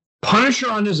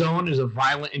Punisher on his own is a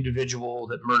violent individual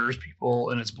that murders people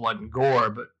and it's blood and gore.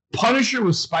 But Punisher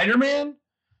with Spider-Man,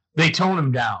 they tone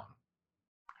him down.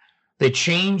 They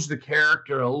change the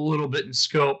character a little bit in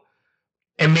scope.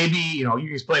 And maybe, you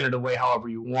can explain it away however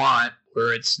you want,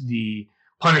 where it's the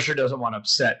Punisher doesn't want to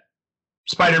upset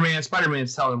Spider-Man.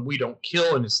 Spider-Man's telling him we don't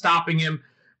kill and is stopping him.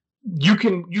 You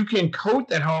can code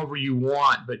that however you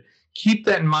want, but keep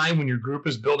that in mind when your group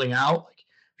is building out.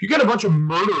 If you got a bunch of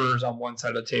murderers on one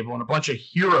side of the table and a bunch of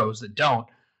heroes that don't,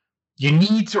 you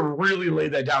need to really lay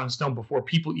that down in stone before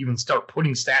people even start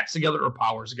putting stats together or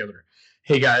powers together.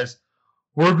 Hey guys,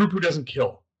 we're a group who doesn't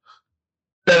kill.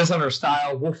 That is not our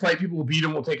style. We'll fight people, we'll beat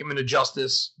them, we'll take them into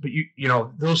justice. But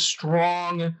those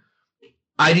strong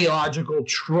ideological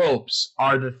tropes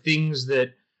are the things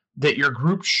that your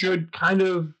group should kind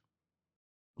of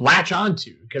latch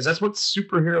onto, because that's what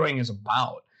superheroing is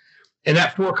about. And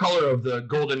that four color of the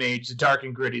golden age, the dark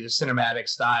and gritty, the cinematic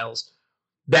styles,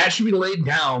 that should be laid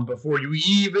down before you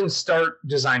even start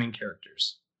designing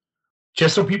characters.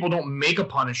 Just so people don't make a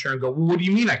Punisher and go, well, what do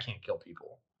you mean I can't kill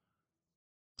people?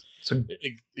 So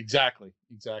exactly.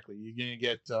 You're gonna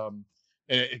get and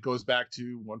it goes back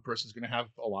to one person's gonna have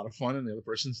a lot of fun and the other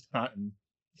person's not, and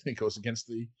it goes against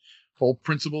the whole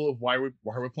principle of why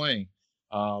we're playing.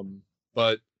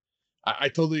 But I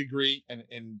totally agree,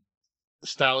 and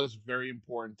style is very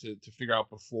important to figure out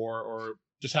before, or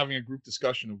just having a group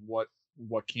discussion of what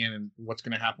can and what's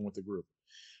going to happen with the group.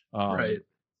 Right.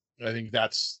 I think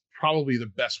that's probably the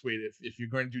best way if you're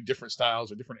going to do different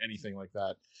styles or different anything like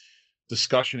that,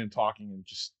 discussion and talking and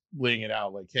just laying it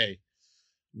out like, hey,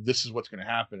 this is what's going to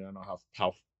happen. I don't know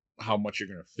how much you're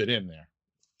going to fit in there.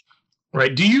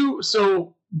 Right.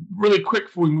 So really quick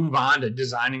before we move on to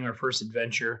designing our first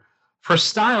adventure, for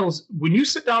styles, when you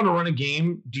sit down to run a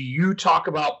game, do you talk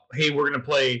about, hey, we're going to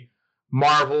play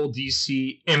Marvel,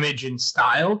 DC, Image, and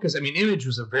Style? Because, Image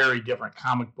was a very different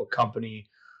comic book company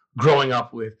growing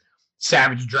up with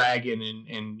Savage Dragon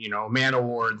and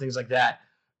Man-O-War and things like that.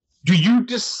 Do you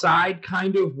decide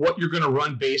kind of what you're going to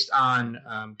run based on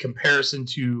comparison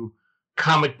to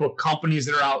comic book companies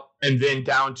that are out, and then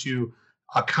down to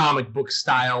a comic book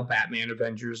style, Batman,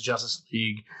 Avengers, Justice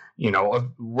League,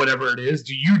 whatever it is?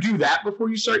 Do you do that before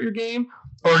you start your game?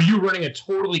 Or are you running a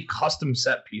totally custom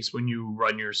set piece when you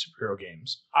run your superhero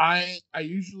games? I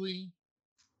usually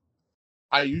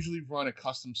run a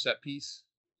custom set piece.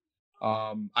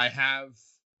 I have,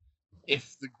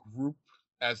 if the group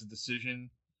as a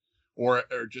decision or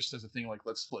just as a thing, like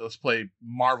let's play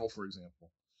Marvel, for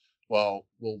example. Well,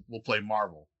 we'll play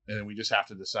Marvel, and then we just have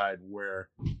to decide where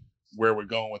we're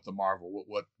going with the Marvel.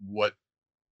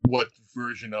 What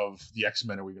version of the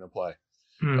X-Men are we going to play?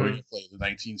 Mm-hmm. Are we going to play the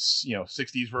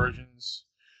 60s versions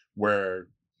where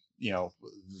the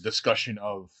discussion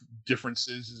of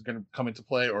differences is going to come into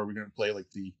play, or are we going to play like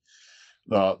the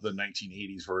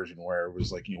 1980s version where it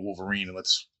was like Wolverine and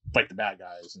let's fight the bad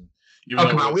guys? And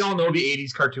come on, we all know the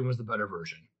 80s cartoon was the better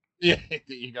version. Yeah, there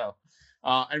you go.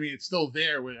 It's still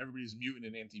there when everybody's mutant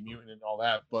and anti-mutant and all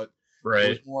that, but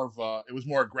right, it was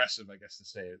more aggressive, I guess, to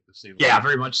say. Yeah,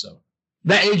 very much so.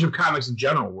 That age of comics in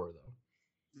general were,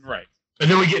 though. Right.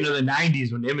 And then we get into the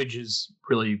 90s when Images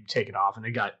really taken off, and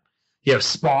you have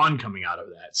Spawn coming out of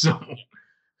that.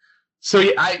 So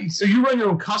you run your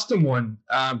own custom one.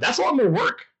 That's a lot more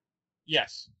work.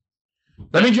 Yes.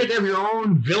 That means you have to have your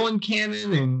own villain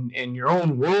canon and your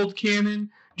own world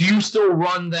canon. Do you still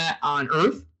run that on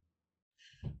Earth?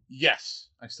 Yes,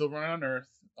 I still run it on Earth.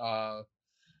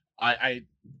 It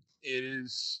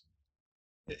is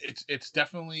it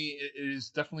is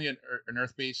definitely an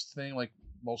Earth based thing. Like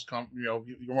most you're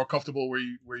more comfortable where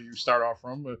you start off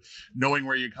from, knowing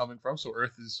where you're coming from. So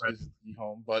Earth is the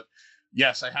home. But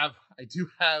yes, I do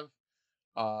have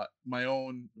my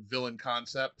own villain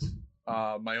concept,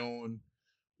 my own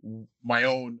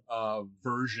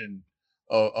version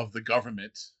of the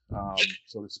government,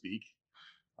 so to speak.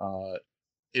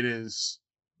 It is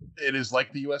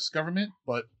like the U.S. government,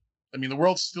 but I mean the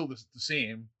world's still the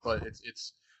same, but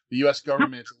it's the U.S.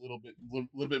 government's a little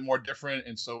bit more different,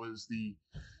 and so is the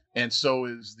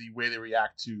way they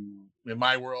react to. In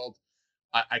my world,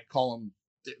 I call them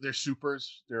they're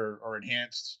supers, or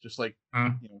enhanced, just like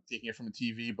taking it from a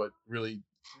TV, but really,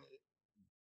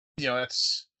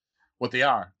 that's what they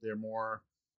are. They're more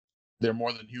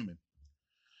than human.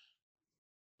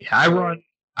 Yeah, I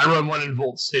run one in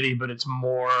Volt City, but it's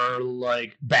more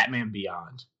like Batman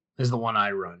Beyond is the one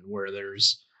I run, where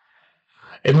there's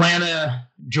Atlanta,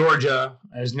 Georgia,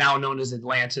 is now known as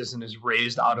Atlantis, and is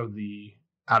raised out of the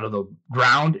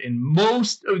ground, and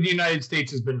most of the United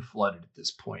States has been flooded at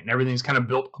this point, and everything's kind of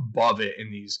built above it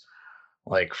in these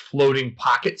like floating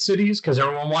pocket cities, because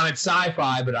everyone wanted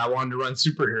sci-fi, but I wanted to run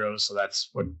superheroes, so that's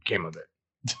what came of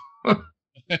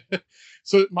it.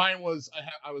 So mine was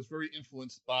I was very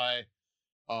influenced by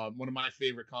one of my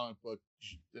favorite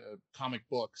comic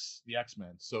books, the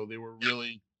X-Men. So they were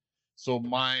really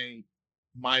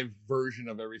my version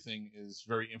of everything is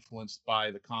very influenced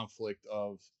by the conflict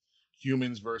of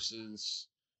humans versus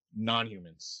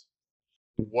non-humans.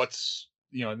 What's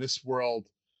in this world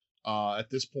at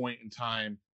this point in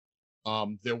time,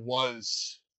 there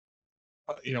was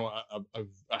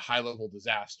a high-level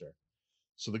disaster.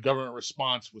 So the government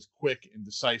response was quick and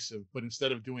decisive, but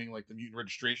instead of doing like the Mutant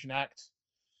Registration Act,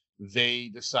 they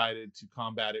decided to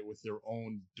combat it with their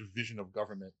own division of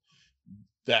government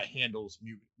that handles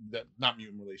not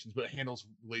mutant relations, but handles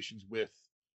relations with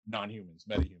non-humans,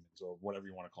 metahumans, or whatever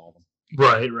you want to call them.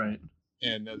 Right.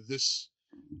 And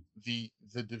the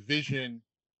division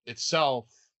itself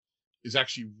is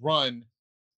actually run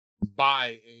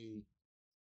by a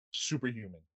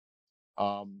superhuman.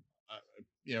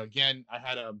 Again, I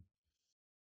had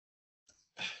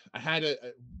a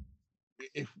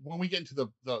if when we get into the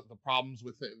problems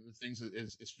with the things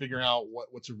is figuring out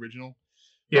what's original.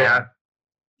 Yeah.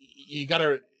 You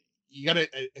gotta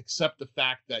accept the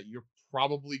fact that you're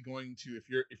probably going to,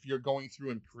 if you're going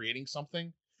through and creating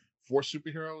something for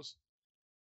superheroes,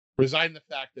 reside in the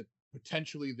fact that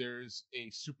potentially there's a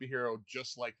superhero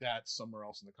just like that somewhere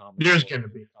else in the comics. There's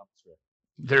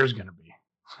gonna be.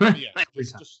 Yeah,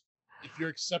 just if you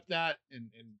accept that and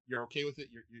you're okay with it,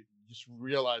 you just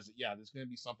realize that there's gonna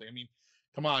be something. I mean,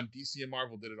 come on, DC and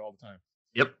Marvel did it all the time.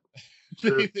 Yep.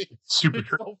 they super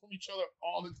true. Stole from each other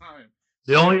all the time.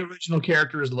 The only original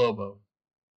character is Lobo.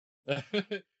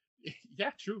 Yeah,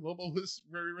 true. Lobo was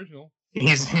very original.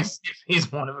 He's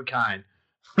one of a kind.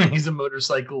 He's a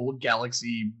motorcycle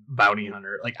galaxy bounty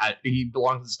hunter. Like he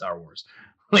belongs to Star Wars.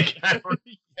 Like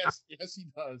yes, he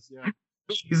does. Yeah,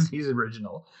 he's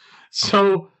original.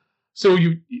 So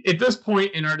you at this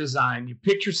point in our design, you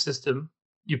pick your system,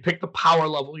 you pick the power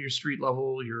level, your street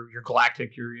level, your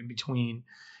galactic, your in between.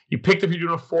 You picked if you're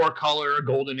doing a 4-color,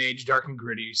 Golden Age, dark and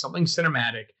gritty, something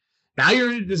cinematic. Now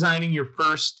you're designing your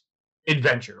first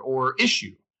adventure or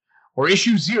issue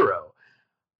 0.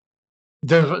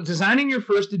 Designing your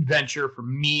first adventure for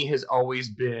me has always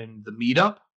been the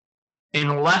meetup,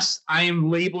 unless I am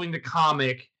labeling the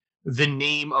comic the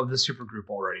name of the supergroup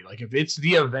already. Like if it's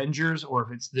the Avengers, or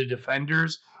if it's the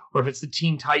Defenders, or if it's the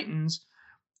Teen Titans,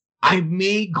 I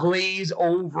may glaze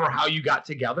over how you got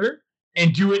together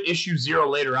and do an issue 0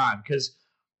 later on. Because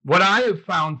what I have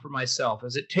found for myself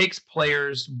is it takes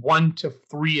players 1 to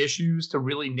 3 issues to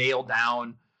really nail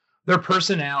down their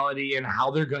personality and how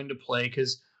they're going to play.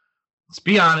 Because let's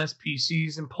be honest,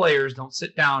 PCs and players don't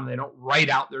sit down. They don't write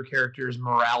out their characters'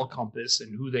 morale compass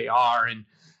and who they are and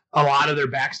a lot of their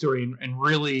backstory and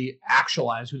really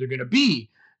actualize who they're going to be.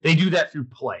 They do that through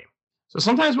play. So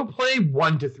sometimes we'll play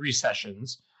 1 to 3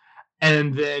 sessions.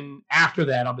 And then after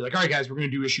that, I'll be like, all right, guys, we're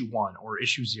going to do issue 1 or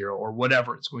issue 0 or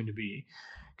whatever it's going to be.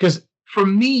 Because for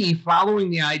me, following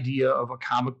the idea of a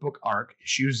comic book arc,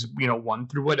 issues 1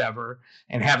 through whatever,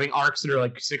 and having arcs that are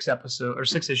like 6 episodes or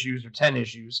 6 issues or 10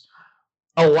 issues,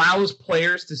 allows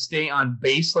players to stay on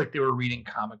base like they were reading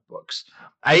comic books.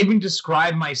 I even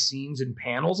describe my scenes in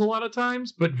panels a lot of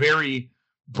times, but very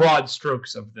broad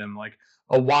strokes of them, like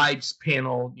a wide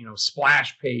panel,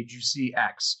 splash page, you see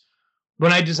X.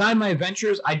 When I design my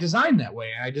adventures, I design that way.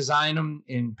 I design them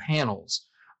in panels.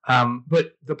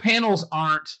 But the panels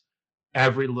aren't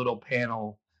every little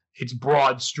panel. It's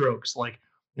broad strokes. Like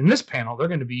in this panel, they're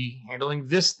going to be handling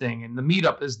this thing, and the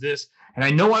meetup is this. And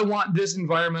I know I want this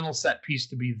environmental set piece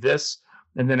to be this.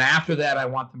 And then after that, I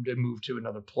want them to move to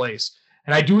another place.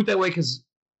 And I do it that way because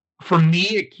for me,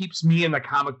 it keeps me in the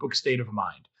comic book state of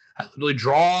mind. I literally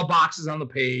draw boxes on the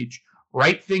page,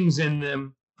 write things in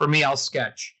them. For me, I'll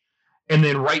sketch and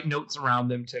then write notes around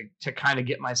them to kind of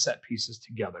get my set pieces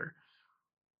together.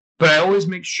 But I always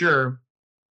make sure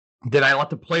that I let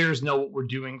the players know what we're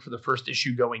doing for the first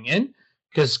issue going in,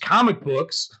 because comic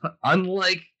books,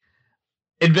 unlike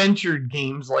adventure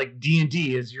games like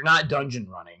D&D, is you're not dungeon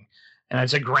running, and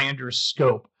it's a grander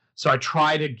scope. So I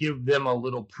try to give them a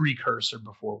little precursor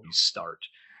before we start.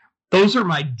 Those are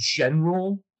my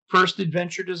general first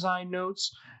adventure design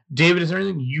notes. David, is there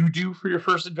anything you do for your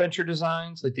first adventure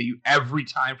designs, like that you every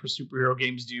time for superhero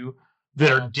games do,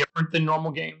 that are different than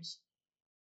normal games?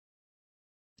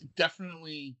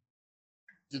 Definitely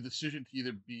the decision to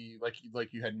either be like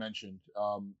you had mentioned,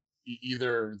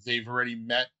 either they've already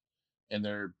met and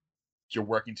you're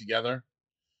working together,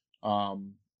 or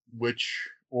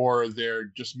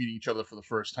they're just meeting each other for the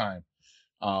first time.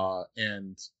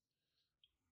 And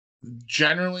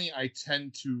generally I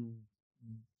tend to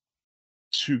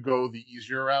go the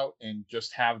easier route and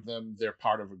just have them, they're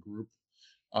part of a group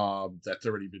that's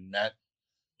already been met.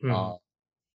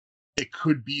 It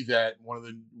could be that one of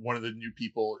the new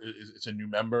people is a new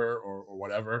member or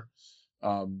whatever.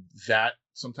 That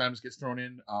sometimes gets thrown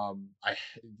in.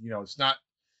 It's not.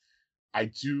 I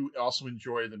do also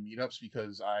enjoy the meetups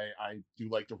because I do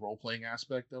like the role playing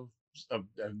aspect of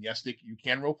yes, you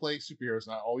can role play superheroes,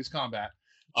 not always combat.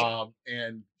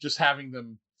 And just having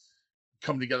them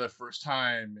come together first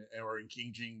time or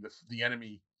engaging the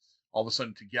enemy all of a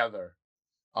sudden together.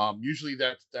 Usually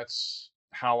that's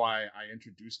how I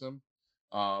introduce them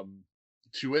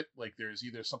to it. Like there's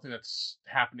either something that's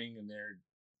happening and their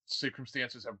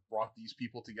circumstances have brought these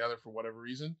people together for whatever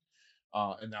reason,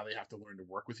 and now they have to learn to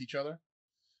work with each other,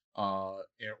 or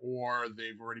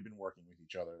they've already been working with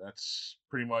each other. That's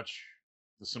pretty much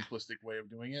the simplistic way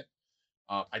of doing it.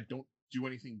 I don't do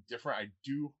anything different. I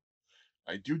do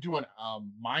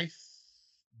my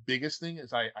biggest thing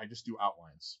is I just do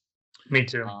outlines. Me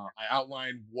too. I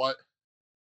outline what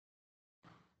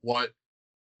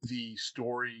the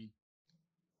story,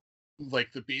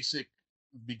 like the basic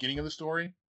beginning of the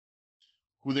story,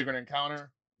 who they're going to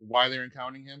encounter, why they're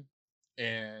encountering him,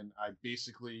 and I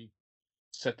basically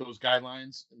set those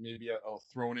guidelines. Maybe I'll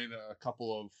throw in a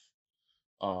couple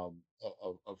of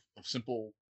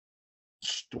simple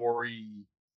story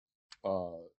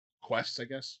quests, I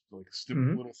guess, like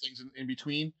stupid little things in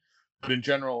between. But in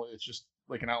general, it's just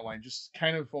like an outline, just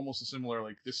kind of almost a similar,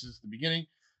 like this is the beginning,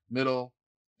 middle,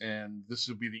 and this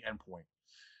will be the end point.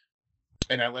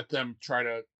 And I let them try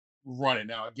to run it.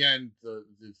 Now, again, the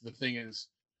thing is,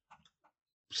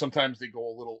 sometimes they go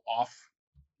a little off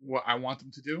what I want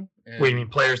them to do. And, what do you mean,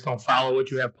 players don't follow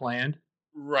what you have planned?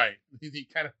 Right. They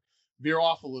kind of veer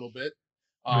off a little bit,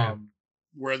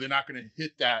 where they're not going to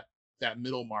hit that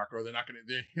middle mark, or they're not going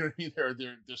to, you know what I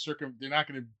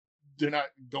mean? They're not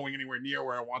going anywhere near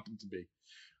where I want them to be.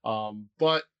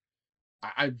 But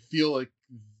I feel like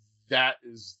that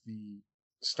is the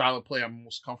style of play I'm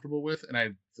most comfortable with,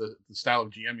 and the style of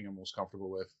GMing I'm most comfortable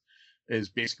with is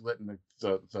basically letting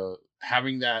the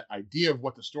having that idea of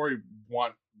what the story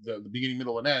want, the beginning,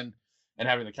 middle, and end, and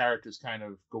having the characters kind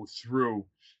of go through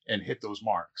and hit those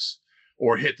marks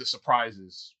or hit the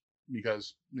surprises,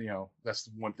 because that's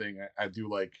the one thing I do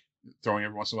like throwing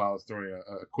every once in a while, throwing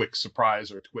a quick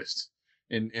surprise or a twist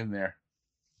in there.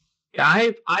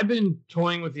 Yeah, I've been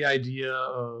toying with the idea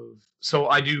of, so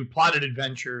I do plotted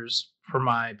adventures for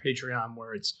my Patreon,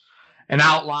 where it's an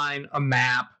outline, a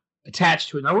map attached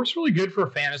to it. That works really good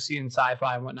for fantasy and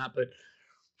sci-fi and whatnot, but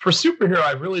for superhero,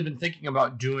 I've really been thinking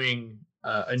about doing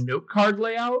a note card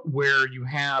layout where you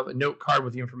have a note card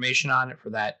with the information on it for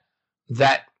that.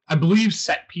 I believe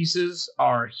set pieces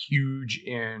are huge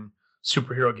in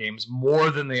superhero games,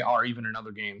 more than they are even in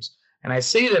other games. And I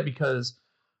say that because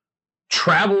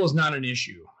travel is not an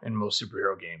issue in most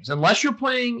superhero games. Unless you're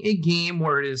playing a game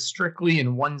where it is strictly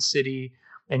in one city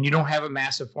and you don't have a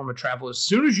massive form of travel, as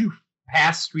soon as you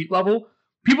pass street level,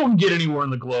 people can get anywhere in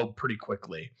the globe pretty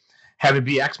quickly. Have it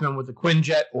be X-Men with the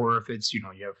Quinjet, or if it's, you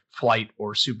have flight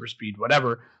or super speed,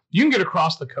 whatever, you can get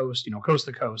across the coast, coast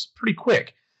to coast pretty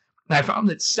quick. And I found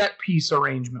that set piece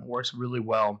arrangement works really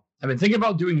well. I've been thinking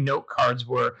about doing note cards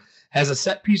where it has a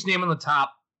set piece name on the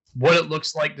top, what it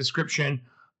looks like, description,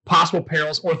 possible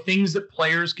perils, or things that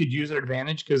players could use at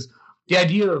advantage, because the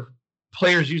idea of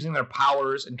players using their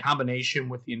powers in combination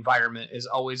with the environment is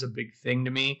always a big thing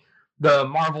to me. The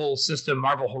Marvel system,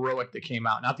 Marvel Heroic, that came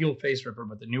out, not the old Face Ripper,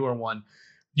 but the newer one,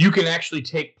 you can actually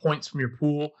take points from your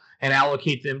pool and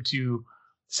allocate them to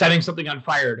setting something on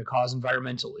fire to cause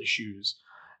environmental issues.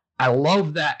 I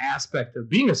love that aspect of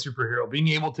being a superhero, being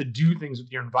able to do things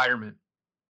with your environment.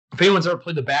 If anyone's ever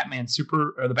played the Batman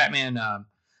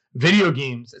video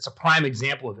games, it's a prime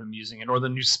example of him using it, or the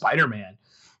new Spider-Man.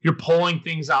 You're pulling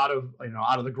things out of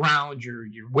the ground,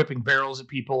 you're whipping barrels at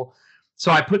people.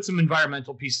 So I put some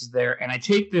environmental pieces there, and I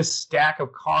take this stack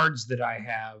of cards that I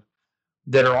have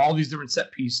that are all these different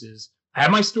set pieces. I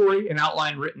have my story and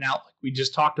outline written out like we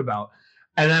just talked about,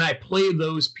 and then I play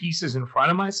those pieces in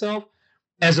front of myself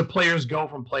as the players go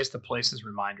from place to place as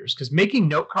reminders, because making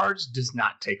note cards does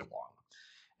not take long.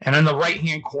 And in the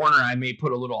right-hand corner, I may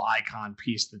put a little icon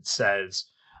piece that says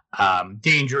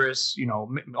dangerous,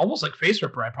 almost like Face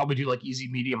Ripper. I probably do like easy,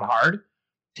 medium, hard,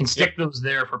 and stick those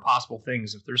there for possible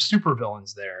things. If there's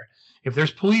supervillains there, if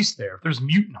there's police there, if there's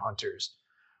mutant hunters.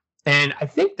 And I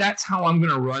think that's how I'm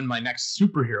going to run my next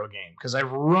superhero game, because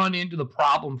I've run into the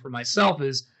problem for myself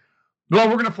is, well,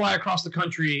 we're going to fly across the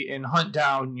country and hunt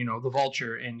down, the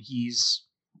Vulture, and he's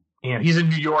in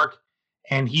New York,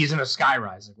 and he's in a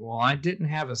Skyrise. Like, well, I didn't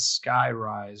have a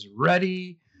Skyrise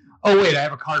ready. Oh, wait, I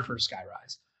have a card for a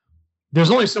Skyrise.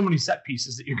 There's only so many set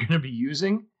pieces that you're going to be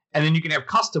using, and then you can have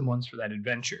custom ones for that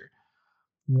adventure.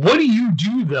 What do you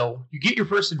do, though? You get your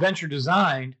first adventure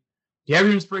designed, you have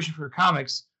your inspiration for your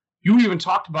comics, you even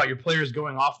talked about your players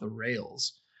going off the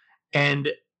rails. And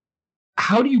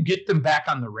how do you get them back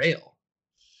on the rail?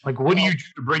 Like, what do you do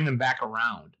to bring them back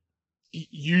around?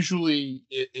 Usually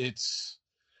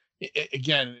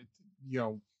again,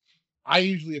 I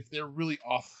usually, if they're really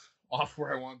off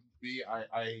where I want them to be,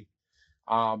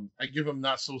 I give them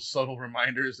not so subtle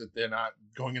reminders that they're not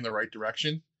going in the right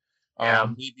direction.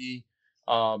 Maybe,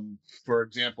 for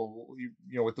example,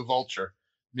 with the Vulture,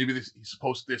 maybe they're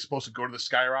supposed to go to the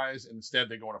Skyrise, and instead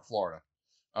they're going to Florida,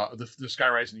 the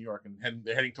Skyrise in New York, and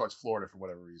they're heading towards Florida for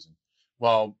whatever reason.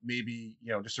 Well, maybe,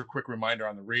 just a quick reminder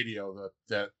on the radio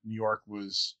that New York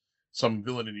was some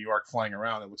villain in New York flying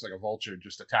around that looks like a vulture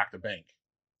just attacked a bank.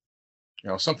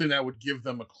 Something that would give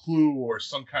them a clue or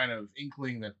some kind of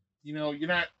inkling that, you're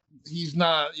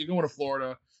going to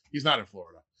Florida. He's not in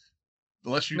Florida.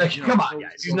 Unless come on,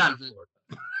 guys. He's not in Florida.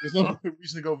 There's no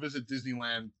reason to go visit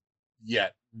Disneyland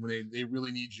yet. They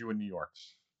really need you in New York.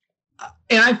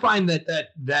 And I find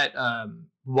that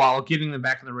while getting them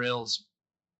back on the rails,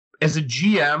 as a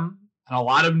GM, and a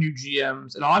lot of new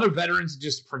GMs, and a lot of veterans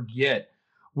just forget,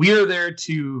 we are there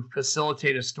to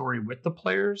facilitate a story with the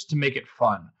players to make it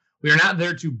fun. We are not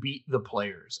there to beat the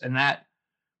players. And that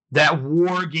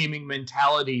wargaming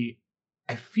mentality,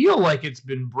 I feel like it's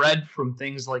been bred from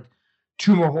things like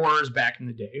Tomb of Horrors back in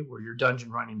the day, where you're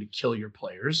dungeon running to kill your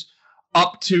players,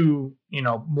 up to,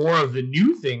 more of the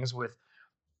new things with,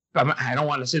 I don't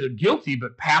want to say they're guilty,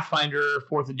 but Pathfinder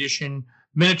 4th edition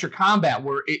miniature combat,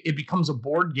 where it becomes a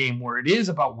board game where it is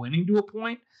about winning to a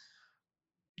point.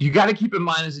 You got to keep in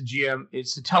mind as a GM,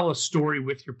 it's to tell a story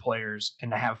with your players and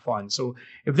to have fun. So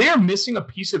if they are missing a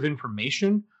piece of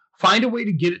information, find a way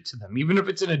to get it to them, even if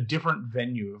it's in a different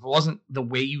venue, if it wasn't the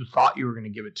way you thought you were going to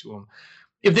give it to them.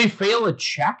 If they fail a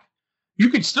check, you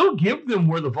could still give them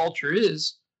where the Vulture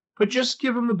is, but just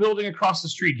give them the building across the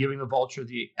street, giving the Vulture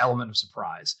the element of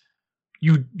surprise.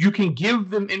 You can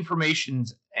give them information,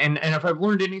 and if I've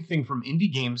learned anything from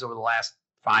indie games over the last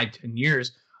 5-10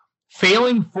 years,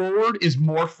 failing forward is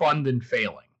more fun than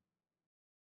failing.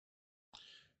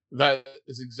 That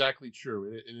is exactly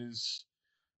true. It is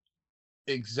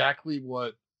exactly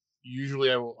what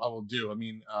usually I will do. I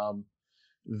mean,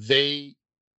 they,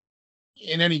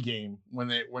 in any game, when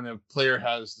a player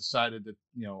has decided that,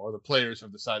 or the players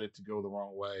have decided to go the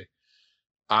wrong way,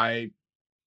 I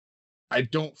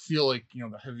don't feel like,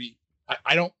 the heavy.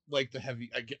 I don't like the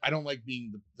heavy. I don't like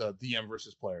being the DM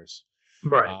versus players.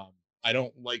 Right. I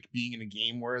don't like being in a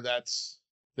game where that's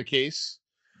the case.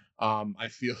 I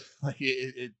feel like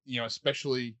it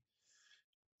especially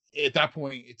at that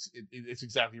point, it's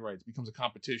exactly right. It becomes a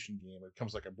competition game. It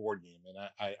becomes like a board game,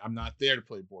 and I'm not there to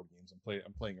play board games.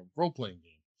 I'm playing a role playing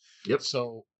game. Yep.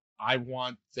 So I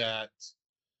want that.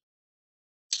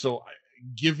 So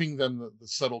giving them the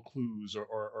subtle clues,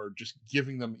 or just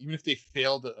giving them, even if they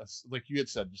failed, like you had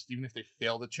said, just even if they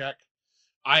failed a check,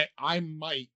 I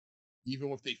might,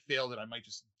 even if they failed it, I might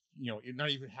just, not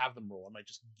even have them roll. I might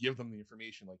just give them the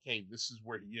information, like, hey, this is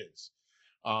where he is.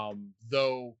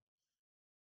 Though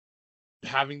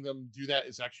having them do that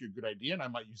is actually a good idea, and I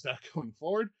might use that going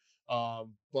forward.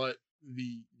 But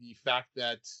the fact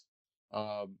that,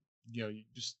 you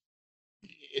just,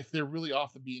 if they're really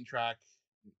off the beaten track,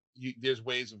 there's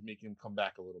ways of making them come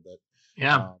back a little bit.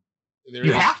 Yeah.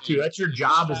 You have to. That's your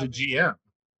job as a GM.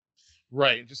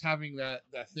 Right, and just having that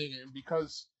thing, and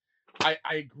because I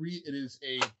agree, it is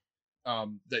a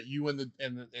that you and the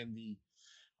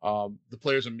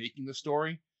players are making the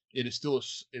story. It is still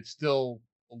it's still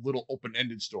a little open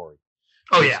ended story.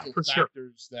 Oh There's yeah, still for sure.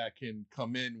 factors that can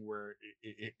come in where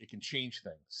it can change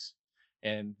things,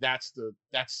 and that's the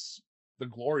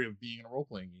glory of being in a role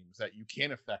playing game, is that you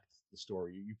can affect the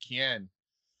story. You can,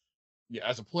 yeah,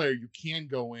 as a player, you can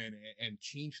go in and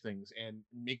change things and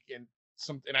make and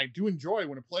some. And I do enjoy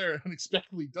when a player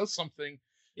unexpectedly does something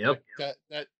Yep.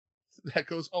 that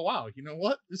goes, oh wow, you know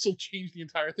what? This will change the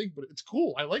entire thing, but it's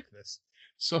cool. I like this.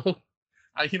 So,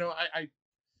 I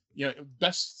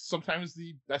best sometimes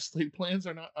the best laid plans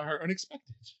are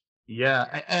unexpected.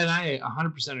 Yeah, and I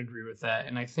 100% agree with that.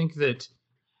 And I think that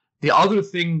the other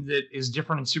thing that is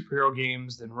different in superhero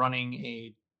games than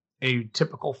running a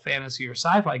typical fantasy or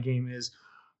sci-fi game is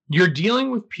you're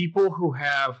dealing with people who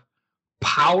have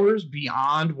powers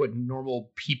beyond what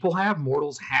normal people have,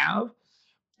 mortals have.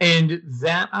 And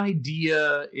that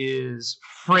idea is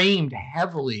framed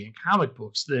heavily in comic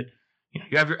books that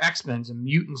you have your X-Men and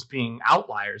mutants being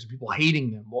outliers and people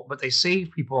hating them, but they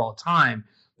save people all the time.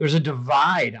 There's a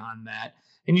divide on that.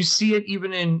 And you see it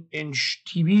even in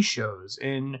TV shows.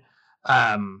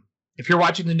 If you're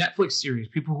watching the Netflix series,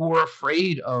 people who are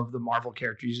afraid of the Marvel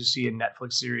characters you see in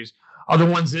Netflix series are the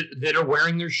ones that are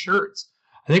wearing their shirts.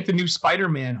 I think the new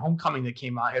Spider-Man Homecoming that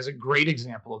came out has a great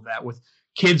example of that, with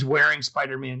kids wearing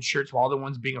Spider-Man shirts while the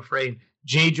ones being afraid.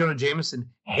 J. Jonah Jameson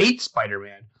hates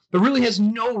Spider-Man, but really has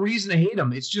no reason to hate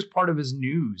him. It's just part of his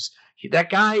news. That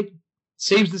guy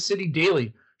saves the city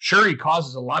daily. Sure, he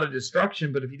causes a lot of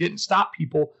destruction, but if he didn't stop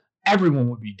people, everyone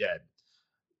would be dead.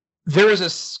 There is a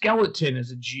skeleton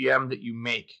as a GM that you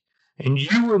make, and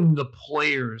you and the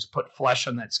players put flesh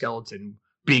on that skeleton,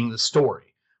 being the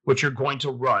story, which you're going to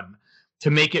run to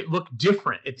make it look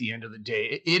different at the end of the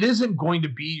day. It isn't going to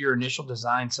be your initial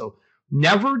design, so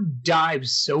never dive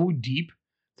so deep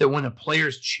that when the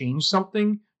players change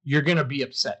something, you're going to be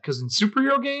upset. Because in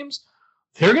superhero games,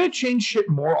 they're going to change shit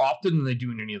more often than they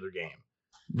do in any other game.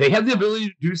 They have the ability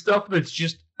to do stuff that's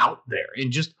just out there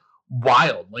and just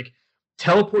wild, like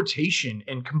teleportation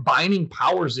and combining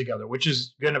powers together, which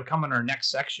is going to come in our next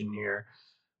section here.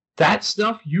 That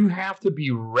stuff you have to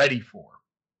be ready for.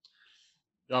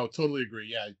 Oh, totally agree.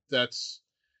 Yeah, that's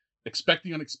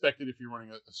expecting unexpected if you're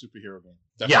running a superhero game.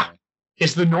 Definitely. Yeah,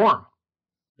 it's the norm.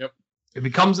 Yep. It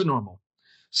becomes the normal.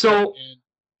 So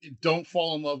and don't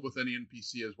fall in love with any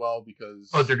NPC as well,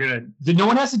 because they're gonna. No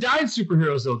one has to die in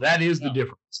superheroes, though. That is the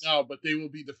difference. No, but they will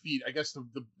be defeated. I guess the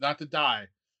not to die,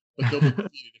 but they'll be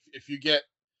defeated. If you get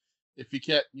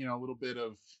a little bit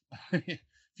of if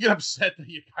you get upset that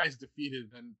your guy's defeated,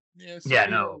 then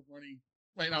no, running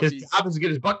might not his be. job is to get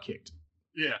his butt kicked.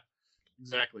 Yeah,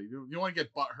 exactly. You don't want to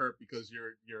get butt hurt because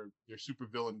your super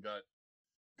villain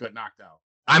got knocked out.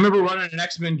 I remember running an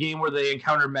X-Men game where they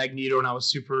encountered Magneto, and I was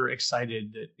super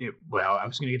excited that I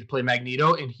was going to get to play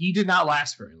Magneto, and he did not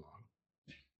last very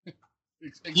long.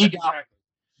 Exactly. He got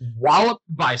walloped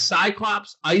by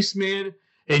Cyclops, Iceman,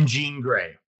 and Jean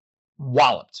Grey.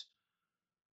 Walloped.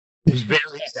 It was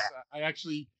very sad. I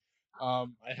actually, I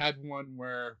had one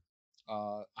where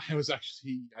I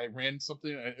ran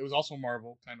something. It was also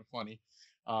Marvel, kind of funny.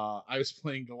 I was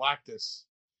playing Galactus,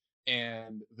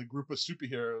 and the group of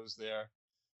superheroes there,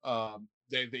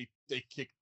 they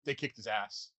kicked his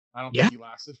ass. I don't think he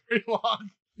lasted very long.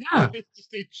 Yeah,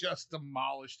 they just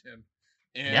demolished him.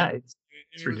 And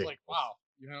it was like, wow,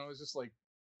 it's just like,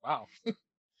 wow.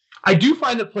 I do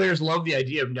find that players love the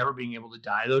idea of never being able to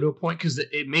die, though, to a point, because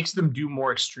it makes them do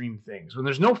more extreme things. When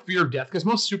there's no fear of death, because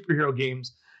most superhero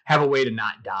games have a way to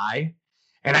not die,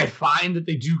 and I find that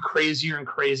they do crazier and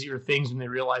crazier things when they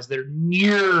realize they're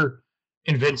near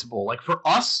invincible. Like for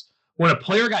us, when a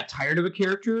player got tired of a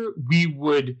character, we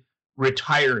would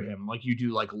retire him, like you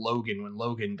do like Logan when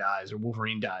Logan dies or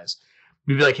Wolverine dies.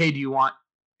 We'd be like, hey,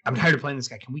 I'm tired of playing this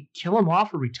guy. Can we kill him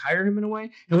off or retire him in a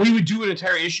way? And we would do an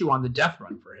entire issue on the death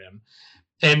run for him.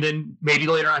 And then maybe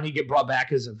later on he'd get brought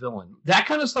back as a villain. That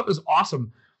kind of stuff is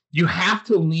awesome. You have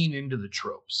to lean into the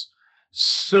tropes.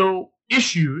 So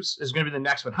issues is going to be the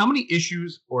next one. How many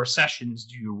issues or sessions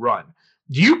do you run?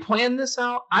 Do you plan this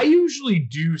out? I usually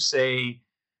do say,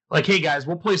 like, hey guys,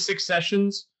 we'll play 6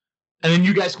 sessions, and then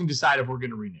you guys can decide if we're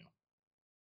going to renew.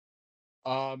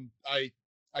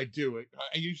 I do it.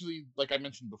 I usually, like I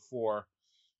mentioned before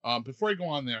I go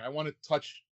on there, I want to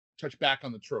touch back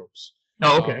on the tropes.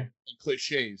 Oh, okay. And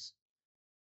cliches.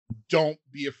 Don't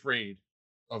be afraid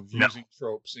of using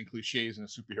tropes and cliches in a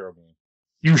superhero game.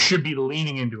 You should be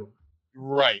leaning into them.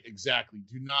 Right, exactly.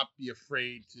 Do not be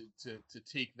afraid to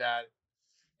take that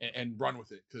and run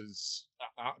with it, because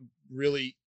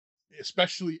really,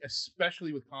 especially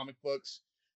with comic books,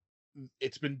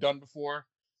 it's been done before,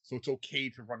 so it's okay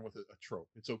to run with a trope.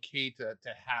 It's okay to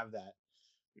have that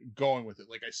going with it.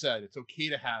 Like I said, it's okay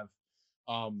to have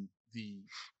the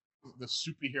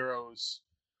superheroes,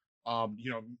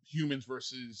 humans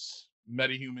versus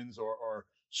metahumans, or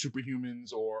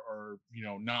superhumans, or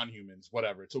non-humans,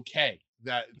 whatever. It's okay.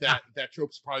 That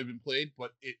trope's probably been played,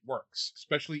 but it works,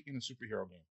 especially in a superhero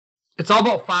game. It's all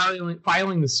about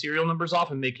filing the serial numbers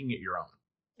off and making it your own.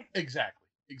 Exactly.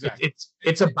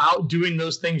 It's about doing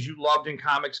those things you loved in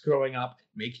comics growing up,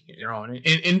 making it your own,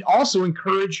 and also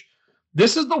encourage.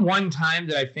 This is the one time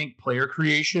that I think player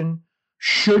creation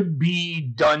should be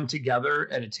done together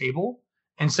at a table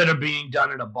instead of being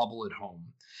done in a bubble at home.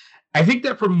 I think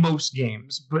that for most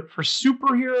games, but for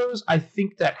superheroes, I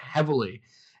think that heavily.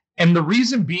 And the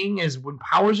reason being is when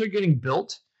powers are getting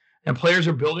built and players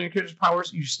are building their characters'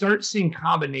 powers, you start seeing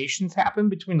combinations happen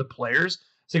between the players.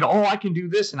 It's like, oh, I can do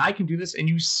this and I can do this. And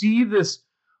you see this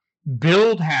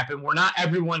build happen where not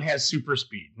everyone has super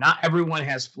speed. Not everyone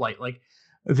has flight. Like,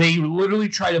 they literally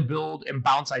try to build and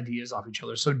bounce ideas off each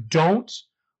other. So don't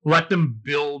let them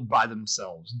build by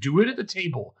themselves. Do it at the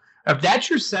table. If that's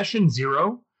your session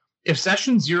 0, if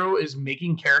session 0 is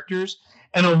making characters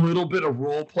and a little bit of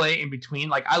role play in between,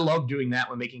 like I love doing that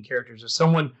when making characters. If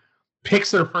someone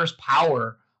picks their first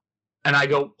power and I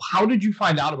go, how did you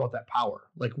find out about that power?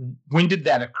 Like, when did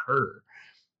that occur?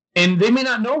 And they may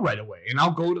not know right away. And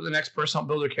I'll go to the next person, I'll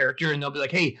build their character, and they'll be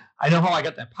like, hey, I know how I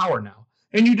got that power now.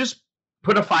 And you just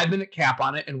put a 5-minute cap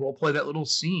on it and role play that little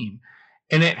scene.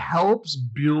 And it helps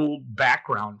build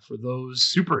background for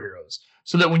those superheroes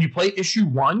so that when you play issue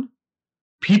 1,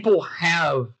 people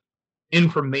have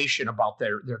information about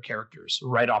their characters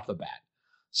right off the bat.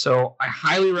 So I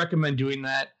highly recommend doing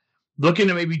that. Look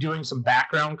into maybe doing some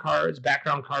background cards.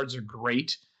 Background cards are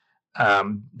great.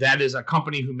 That is a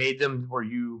company who made them, where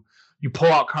you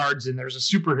pull out cards, and there's a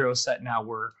superhero set now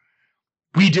where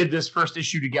we did this first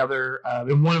issue together,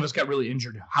 and one of us got really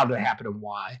injured. How did it happen and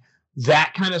why?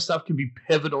 That kind of stuff can be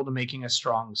pivotal to making a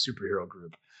strong superhero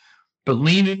group. But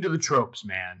lean into the tropes,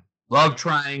 man. Love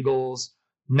triangles,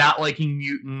 not liking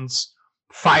mutants,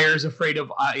 fire's afraid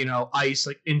of ice,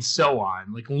 like, and so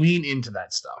on. Like, lean into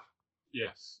that stuff.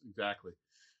 Yes, exactly.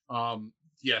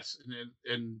 Yes,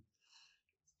 and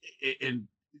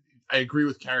I agree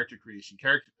with character creation.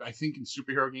 I think in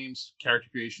superhero games, character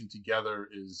creation together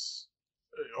is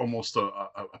almost a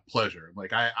pleasure.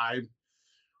 Like, I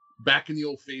back in the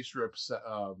old Face Rip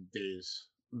days,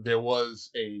 there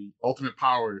was a Ultimate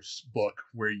Powers book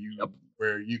where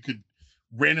you could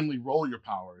randomly roll your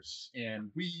powers, and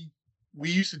we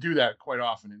used to do that quite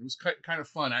often, and it was kind of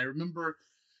fun. I remember,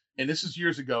 and this is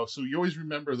years ago, so you always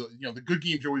remember the good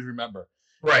games. You always remember,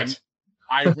 right? And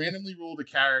I randomly rolled a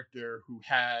character who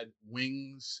had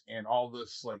wings and all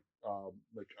this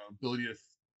ability to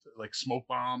like smoke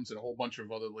bombs and a whole bunch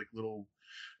of other little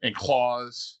and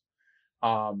claws.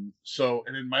 So,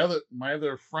 and then my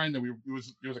other friend, that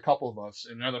there was a couple of us,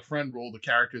 and another friend rolled a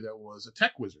character that was a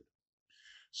tech wizard.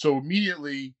 So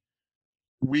immediately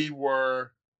he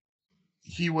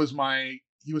was my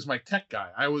tech guy.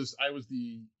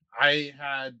 I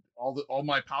had all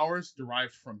my powers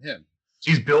derived from him.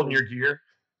 He's building your gear.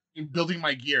 Building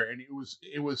my gear, and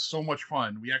it was so much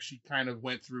fun. We actually kind of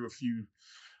went through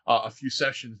a few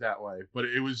sessions that way, but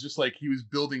it was just like he was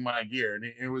building my gear, and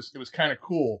it was kind of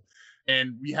cool.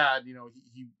 And we had,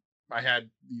 I had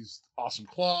these awesome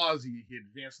claws. He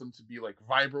advanced them to be like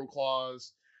vibro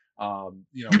claws.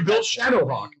 You built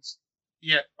Shadowhawk.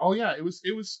 Yeah. Oh yeah. It was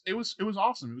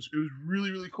awesome. It was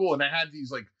really, really cool. And I had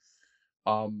these like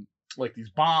these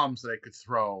bombs that I could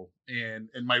throw, and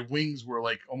my wings were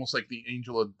like almost like the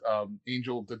angel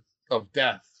of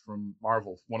death from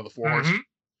Marvel, one of the 4 horsemen,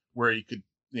 where he could,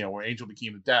 where Angel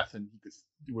became the death, and he could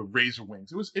do with razor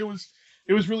wings.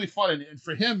 It was really fun, and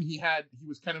for him, he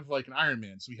was kind of like an Iron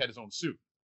Man, so he had his own suit,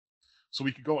 so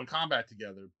we could go in combat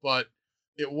together. But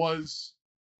it was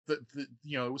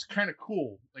it was kind of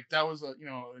cool. Like, that was a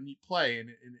neat play, and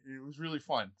it was really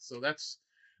fun. So that's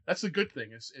a good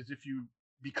thing. Is if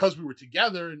because we were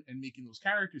together and making those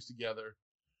characters together,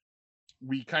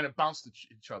 we kind of bounced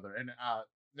each other, and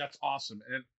that's awesome.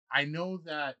 And I know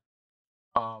that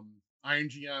Iron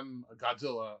GM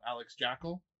Godzilla, Alex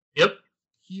Jackal. Yep.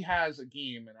 He has a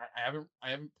game, and I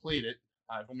haven't played it.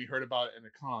 I've only heard about it in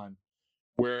a con,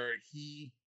 where the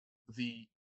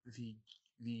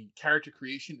character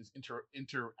creation is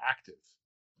interactive.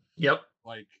 Yep.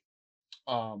 Like,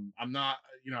 I'm gonna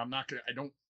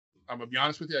be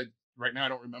honest with you. Right now, I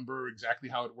don't remember exactly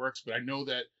how it works, but I know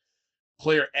that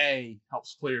player A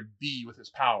helps player B with his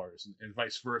powers and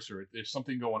vice versa. There's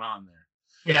something going on there.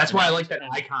 Yeah, that's why I like that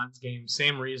Icons game.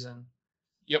 Same reason.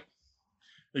 Yep,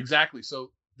 exactly.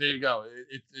 So there you go.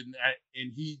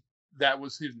 That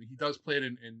was his. He does play it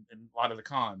in a lot of the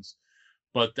cons,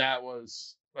 but that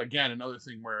was again another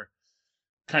thing where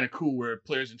kind of cool where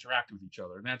players interact with each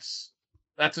other, and that's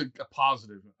a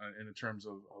positive in terms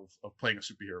of playing a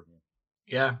superhero game.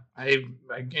 Yeah,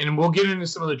 and we'll get into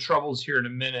some of the troubles here in a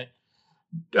minute.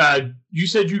 You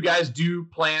said you guys do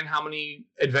plan how many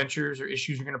adventures or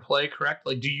issues you're going to play, correct?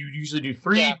 Like, do you usually do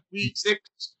 3, yeah, 6?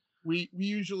 We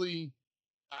usually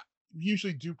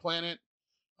do plan it.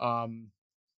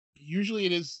 Usually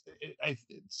it is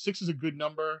 6 is a good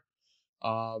number.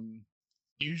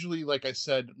 Usually, like I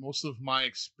said, most of my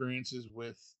experiences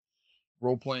with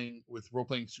role playing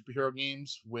superhero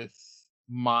games with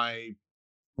my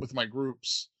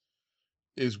groups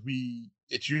is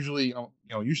it's usually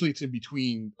usually it's in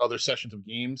between other sessions of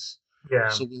games. Yeah.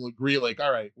 So we'll agree like,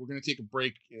 all right, we're gonna take a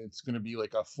break. It's gonna be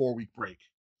like a 4-week break.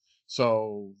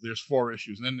 So there's 4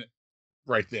 issues, and then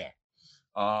right there,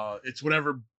 it's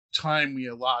whatever time we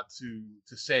allot to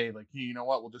say like, hey, you know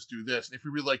what, we'll just do this. And if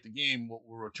we really like the game, we'll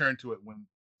return to it when.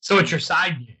 So it's your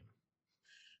side game.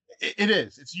 It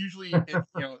is. It's usually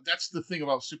that's the thing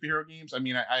about superhero games. I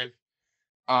mean, I've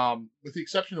with the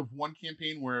exception of one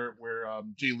campaign where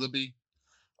Jay Libby,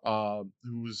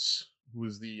 who was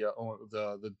the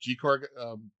G-Car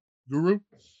guru,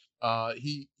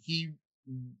 he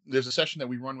there's a session that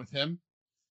we run with him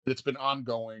that's been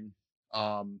ongoing,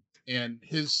 and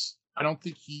I don't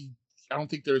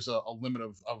think there's a limit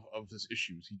of his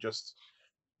issues.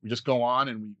 We just go on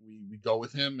and we go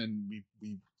with him, and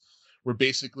we're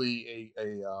basically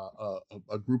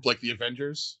a group like the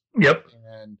Avengers. Yep.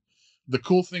 And the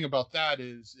cool thing about that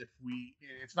is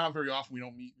it's not very often. We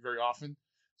don't meet very often.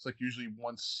 It's like usually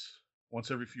once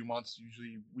every few months.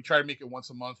 Usually we try to make it once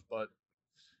a month, but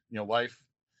life.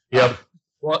 Yep.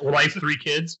 Life, 3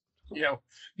 kids. Yeah,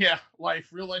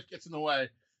 real life gets in the way.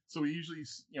 So we usually,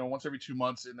 once every 2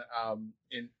 months,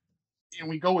 and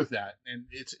we go with that, and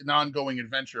it's an ongoing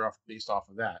adventure based off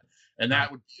of that. And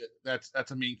that would be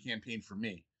that's a main campaign for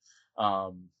me,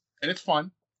 and it's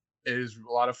fun. It is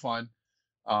a lot of fun,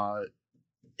 but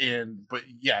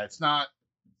yeah, it's not.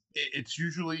 It's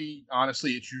usually,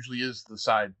 honestly, it usually is a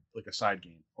side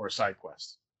game or a side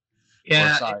quest.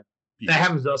 Yeah, that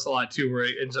happens to us a lot too, where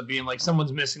it ends up being like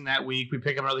someone's missing that week. We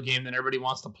pick up another game, then everybody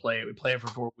wants to play it. We play it for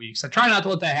 4 weeks. I try not to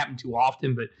let that happen too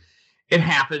often, but it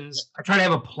happens. I try to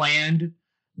have a planned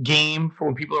game for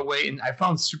when people are away, and I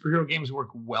found superhero games work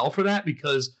well for that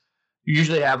because you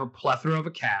usually have a plethora of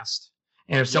a cast,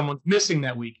 and if someone's missing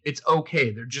that week, it's okay.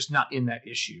 They're just not in that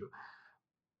issue.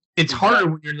 It's harder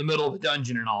when you're in the middle of a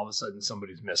dungeon and all of a sudden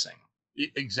somebody's missing.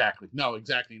 Exactly. No,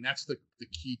 exactly. And that's the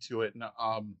key to it. And,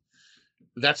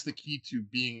 that's the key to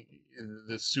being in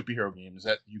the superhero game is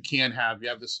that you have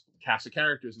this cast of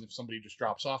characters, and if somebody just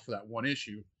drops off for that one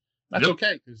issue, that's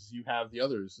okay because you have the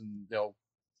others, and they'll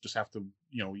just have to,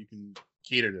 you can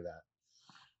cater to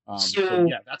that. So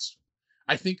yeah,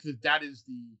 I think that is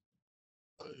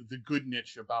the good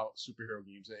niche about superhero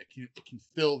games. That it can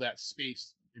fill that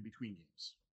space in between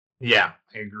games. Yeah,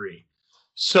 I agree.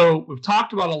 So we've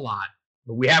talked about a lot,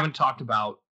 but we haven't talked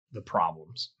about the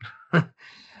problems.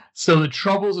 So the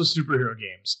troubles of superhero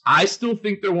games. I still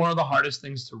think they're one of the hardest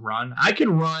things to run. I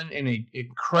can run in an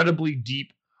incredibly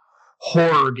deep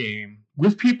horror game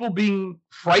with people being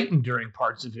frightened during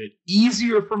parts of it.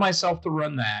 Easier for myself to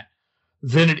run that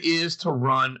than it is to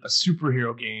run a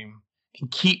superhero game and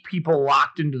keep people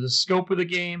locked into the scope of the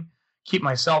game, keep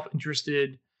myself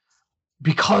interested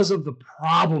because of the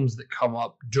problems that come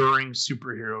up during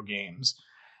superhero games.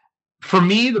 For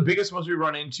me, the biggest ones we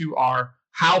run into are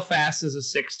how fast is a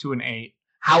 6 to an 8?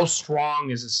 How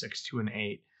strong is a 6 to an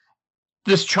 8?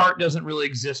 This chart doesn't really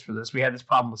exist for this. We had this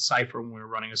problem with Cypher when we were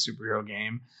running a superhero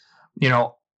game.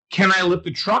 Can I lift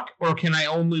a truck or can I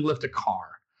only lift a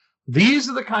car? These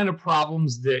are the kind of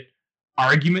problems that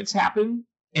arguments happen.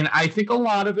 And I think a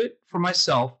lot of it, for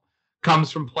myself,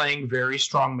 comes from playing very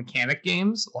strong mechanic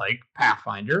games like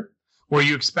Pathfinder, where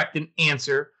you expect an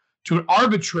answer to an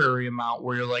arbitrary amount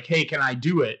where you're like, hey, can I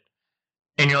do it?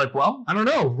 And you're like, well, I don't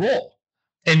know, roll.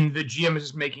 And the GM is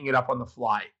just making it up on the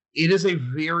fly. It is a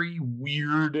very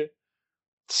weird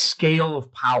scale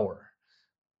of power.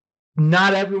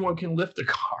 Not everyone can lift a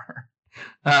car.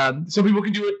 Some people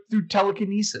can do it through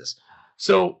telekinesis.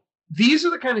 So these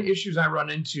are the kind of issues I run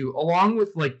into, along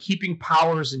with like keeping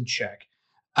powers in check,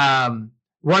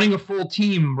 running a full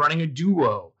team, running a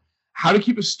duo, how to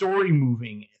keep a story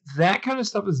moving. That kind of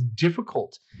stuff is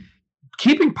difficult.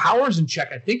 Keeping powers in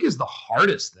check, I think, is the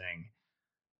hardest thing.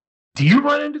 Do you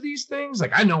run into these things?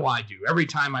 Like, I know I do every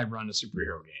time I run a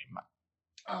superhero game.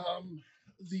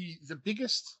 The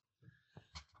biggest,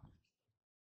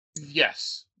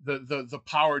 yes, the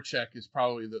power check is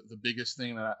probably the biggest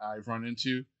thing that I've run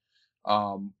into,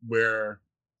 where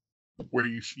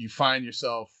you find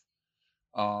yourself,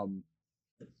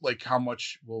 like how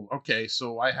much. Well, okay,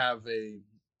 so I have a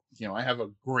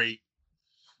great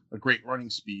running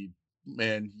speed,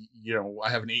 and I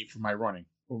have an 8 for my running,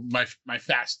 my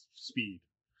fast speed.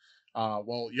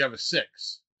 Well, you have a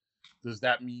 6. Does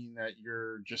that mean that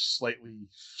you're just slightly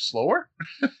slower?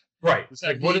 Right. Does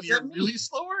that mean you're really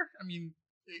slower? I mean,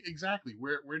 exactly.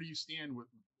 Where do you stand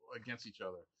against each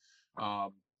other?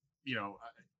 A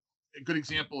good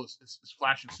example is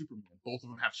Flash and Superman. Both of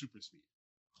them have super speed.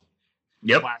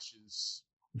 Yep. Flash is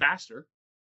faster.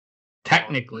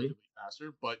 Technically.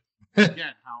 Faster, but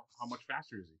again, how much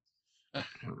faster is he?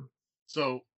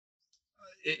 So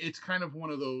it's kind of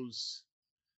one of those.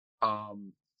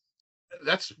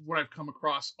 That's what I've come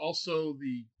across. Also,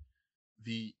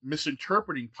 the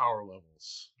misinterpreting power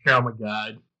levels. Oh my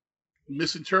God!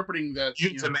 Misinterpreting that.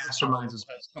 The masterminds is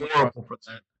horrible for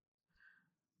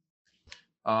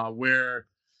that. Where,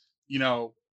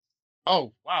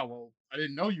 oh wow, well, I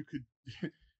didn't know you could.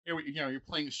 You're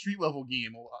playing a street level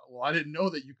game. Well, I didn't know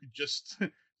that you could just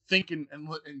think and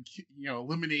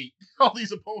eliminate all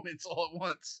these opponents all at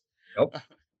once. Yep.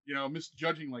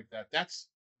 Misjudging like that. That's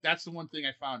the one thing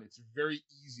I found. It's very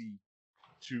easy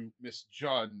to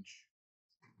misjudge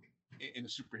in a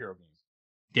superhero game.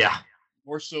 Yeah.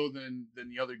 More so than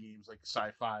the other games like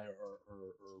sci-fi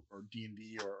or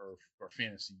D&D or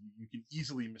fantasy. You can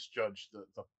easily misjudge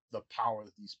the power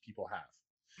that these people have.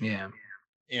 Yeah.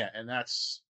 Yeah, and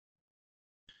that's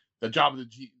the job of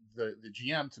the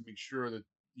GM to make sure that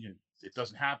it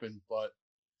doesn't happen, but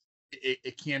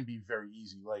it can be very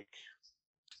easy. Like,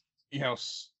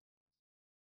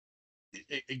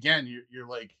 again, you're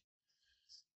like,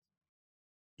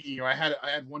 I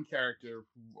had one character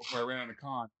who I ran on a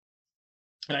con,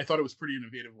 and I thought it was pretty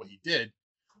innovative what he did,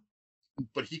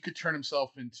 but he could turn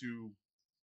himself into,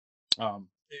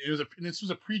 this was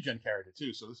a pre-gen character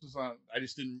too, so this was I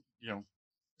just didn't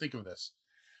think of this.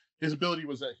 His ability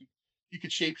was that he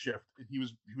could shapeshift, and he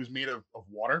was made of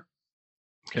water.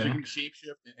 Okay. So he can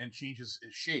shapeshift and change his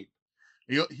shape.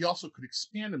 He also could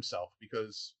expand himself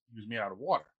because he was made out of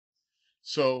water.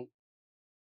 So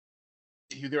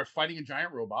they were fighting a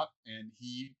giant robot, and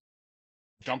he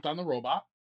jumped on the robot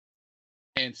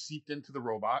and seeped into the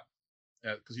robot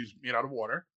because he was made out of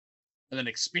water, and then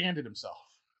expanded himself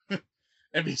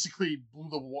and basically blew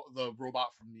the robot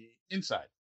from the inside.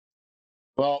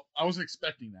 Well, I wasn't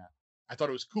expecting that. I thought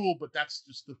it was cool, but that's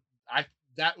just I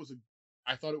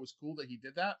thought it was cool that he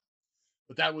did that,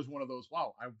 but that was one of those.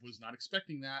 Wow, I was not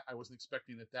expecting that. I wasn't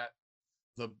expecting that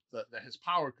his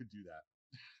power could do that.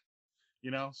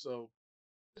 So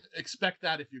expect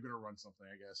that if you're going to run something,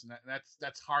 I guess, and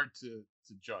that's hard to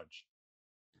judge.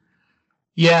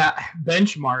 Yeah,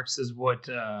 benchmarks is what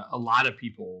a lot of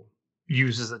people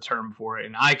use as a term for it.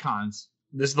 And icons,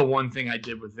 this is the one thing I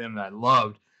did with them that I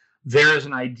loved. There is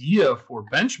an idea for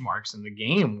benchmarks in the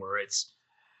game where it's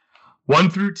 1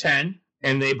 through 10,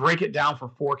 and they break it down for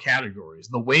 4 categories: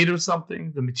 the weight of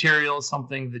something, the material of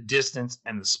something, the distance,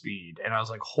 and the speed. And I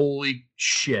was like, holy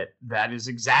shit, that is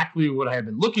exactly what I have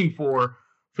been looking for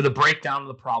the breakdown of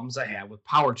the problems I have with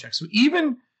power checks. So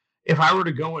even if I were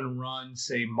to go and run,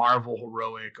 say, Marvel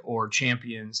Heroic or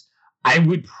Champions, I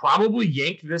would probably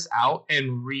yank this out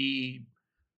and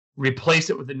replace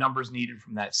it with the numbers needed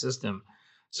from that system.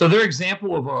 So their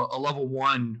example of a level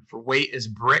 1 for weight is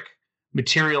brick,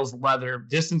 materials leather,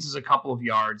 distance is a couple of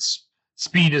yards,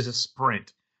 speed is a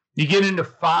sprint. You get into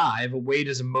 5, a weight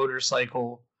is a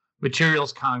motorcycle,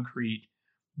 materials concrete,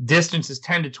 distance is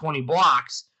 10 to 20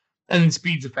 blocks, and then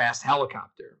speed's a fast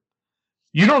helicopter.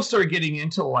 You don't start getting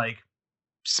into like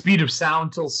speed of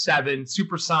sound till 7,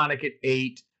 supersonic at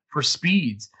 8 for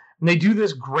speeds. And they do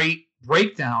this great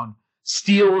breakdown.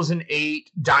 Steel is an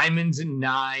 8, diamonds an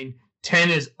 9, 10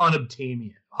 is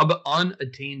unobtainium.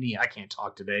 Unobtainium. I can't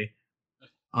talk today.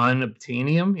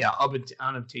 Unobtainium? Yeah,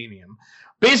 unobtainium.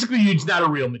 Basically, it's not a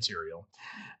real material.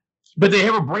 But they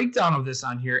have a breakdown of this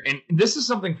on here. And this is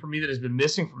something for me that has been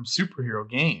missing from superhero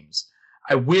games.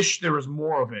 I wish there was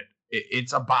more of it.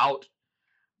 It's about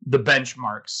the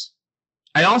benchmarks.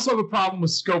 I also have a problem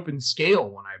with scope and scale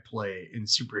when I play in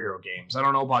superhero games. I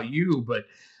don't know about you, but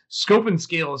scope and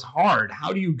scale is hard.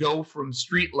 How do you go from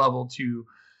street level to,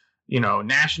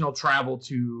 national travel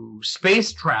to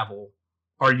space travel?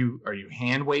 Are you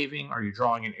hand waving? Are you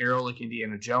drawing an arrow like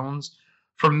Indiana Jones?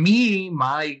 For me,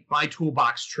 my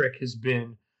toolbox trick has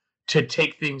been to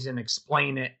take things and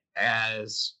explain it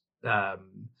as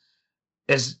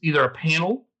either a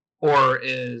panel or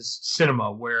as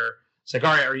cinema, where it's like,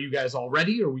 all right, are you guys all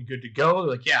ready? Are we good to go?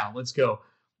 They're like, yeah, let's go.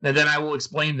 And then I will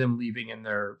explain them leaving in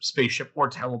their spaceship or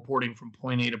teleporting from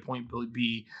point A to point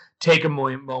B, take a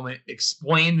moment,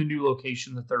 explain the new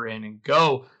location that they're in, and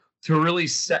go to really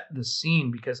set the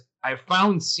scene, because I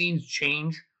found scenes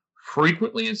change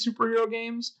frequently in superhero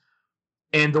games.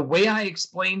 And the way I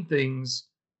explain things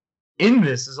in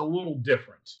this is a little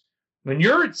different. When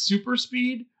you're at super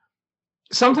speed,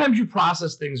 sometimes you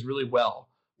process things really well,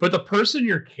 but the person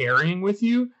you're carrying with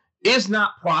you is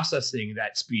not processing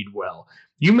that speed well.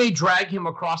 You may drag him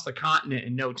across the continent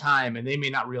in no time, and they may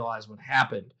not realize what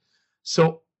happened.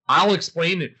 So I'll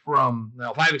explain it from,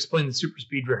 if I've explained the super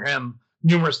speed for him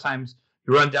numerous times,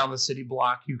 you run down the city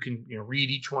block, you can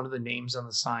read each one of the names on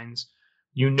the signs.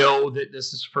 You know that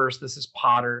this is First, this is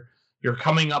Potter. You're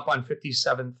coming up on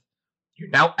 57th. You're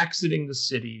now exiting the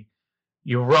city.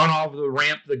 You run off the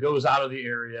ramp that goes out of the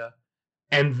area.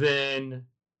 And then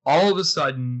all of a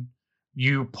sudden,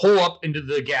 you pull up into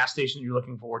the gas station you're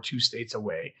looking for 2 states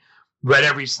away. Read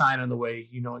every sign on the way.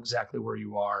 You know exactly where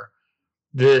you are.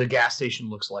 The gas station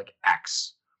looks like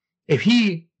X. If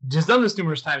he has done this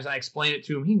numerous times and I explain it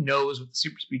to him, he knows what the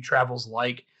super speed travel is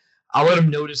like. I'll let him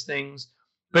notice things.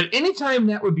 But anytime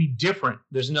that would be different,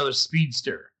 there's another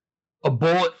speedster. A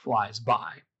bullet flies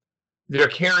by. They're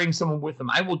carrying someone with them.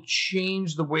 I will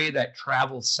change the way that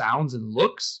travel sounds and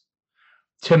looks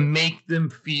to make them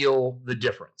feel the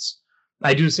difference.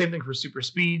 I do the same thing for super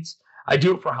speeds. I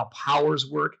do it for how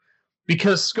powers work,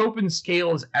 because scope and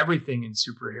scale is everything in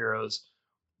superheroes.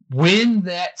 When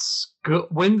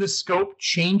the scope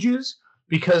changes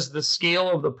because the scale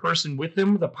of the person with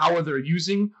them, the power they're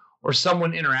using, or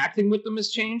someone interacting with them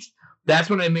has changed, that's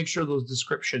when I make sure those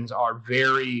descriptions are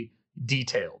very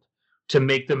detailed to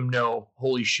make them know,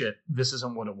 holy shit, this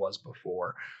isn't what it was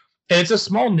before. And it's a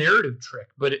small narrative trick,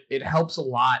 but it helps a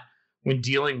lot when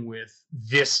dealing with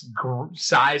this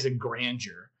size and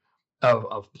grandeur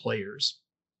of players.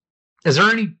 Is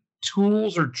there any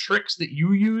tools or tricks that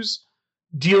you use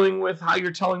dealing with how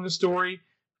you're telling the story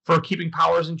for keeping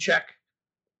powers in check?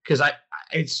 Because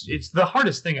it's the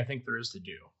hardest thing I think there is to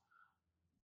do.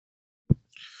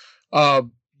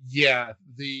 Yeah,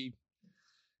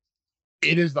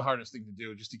 it is the hardest thing to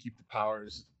do, just to keep the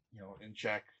powers, in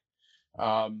check.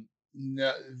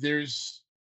 No, there's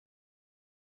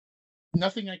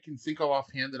nothing I can think of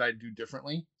offhand that I'd do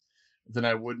differently than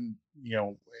I wouldn't,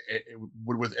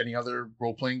 would with any other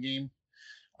role-playing game.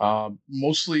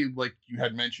 Mostly, like you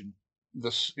had mentioned,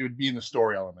 it would be in the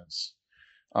story elements.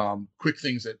 Quick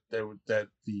things that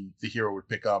the hero would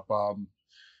pick up,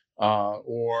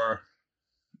 or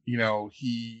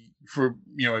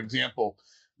example,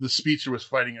 the speedster was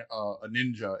fighting a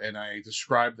ninja, and I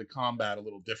described the combat a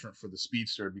little different for the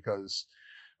speedster because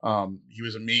he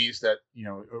was amazed that,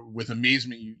 with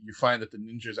amazement, you find that the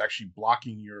ninja is actually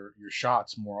blocking your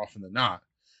shots more often than not,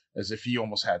 as if he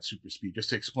almost had super speed, just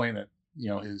to explain that,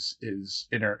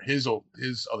 his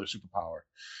other superpower.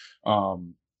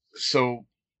 So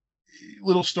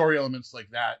little story elements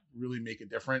like that really make a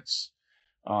difference.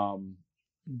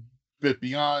 But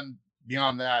beyond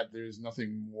that, there's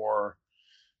nothing more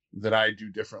that I do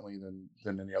differently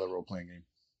than any other role-playing game.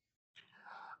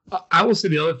 I will say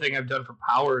the other thing I've done for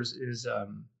powers is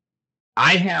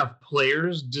I have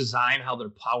players design how their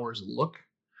powers look.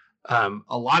 A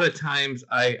lot of times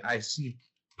I see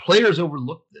players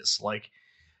overlook this. Like,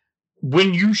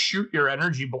 when you shoot your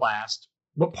energy blast,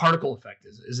 what particle effect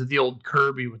is it? Is it the old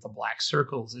Kirby with the black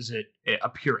circles? Is it a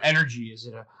pure energy? Is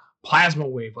it a plasma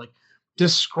wave? Like,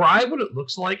 describe what it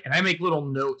looks like, and I make little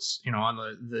notes,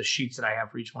 on the sheets that I have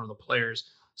for each one of the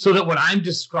players, so that when I'm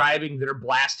describing their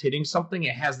blast hitting something,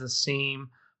 it has the same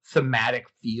thematic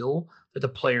feel that the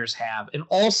players have. And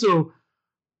also,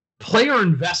 player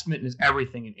investment is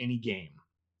everything in any game.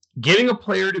 Getting a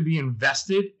player to be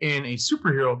invested in a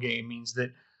superhero game means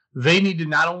that they need to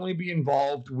not only be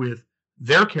involved with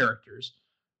their characters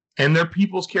and their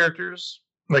people's characters,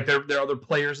 like their other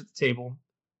players at the table.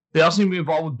 They also need to be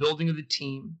involved with building of the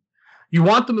team. You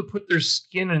want them to put their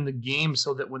skin in the game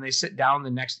so that when they sit down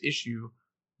the next issue,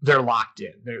 they're locked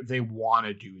in. They want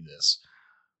to do this.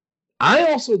 I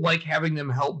also like having them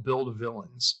help build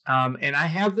villains. And I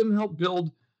have them help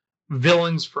build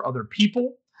villains for other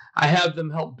people. I have them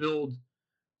help build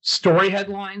story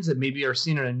headlines that maybe are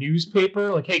seen in a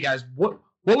newspaper. Like, hey guys, what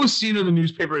was seen in the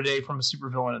newspaper today from a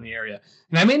supervillain in the area?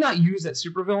 And I may not use that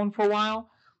supervillain for a while,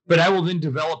 but I will then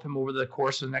develop him over the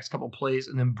course of the next couple of plays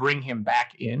and then bring him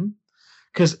back in,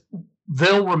 because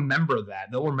they'll remember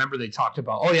that. They'll remember they talked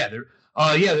about,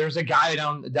 there's a guy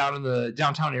down in the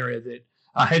downtown area that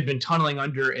had been tunneling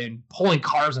under and pulling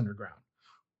cars underground.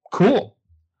 Cool.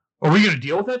 Are we going to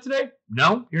deal with that today?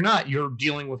 No, you're not. You're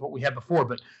dealing with what we had before.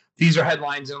 But these are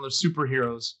headlines and other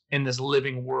superheroes in this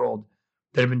living world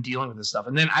that have been dealing with this stuff.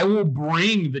 And then I will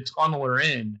bring the tunneler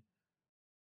in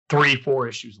 3-4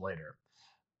 issues later.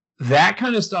 That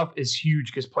kind of stuff is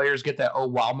huge because players get that oh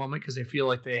wow moment because they feel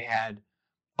like they had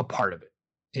a part of it.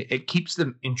 It keeps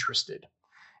them interested.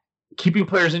 Keeping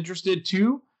players interested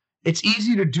too, it's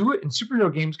easy to do it in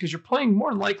superhero games because you're playing more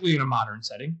than likely in a modern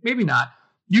setting. Maybe not.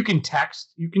 You can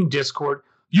text, you can Discord,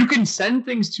 you can send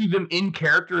things to them in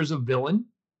character as a villain.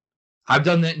 I've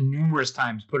done that numerous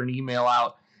times, put an email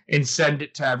out and send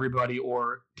it to everybody,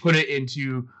 or put it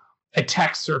into a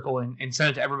text circle and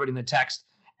send it to everybody in the text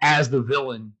as the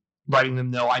villain, letting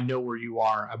them know I know where you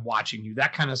are, I'm watching you,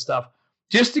 that kind of stuff,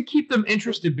 just to keep them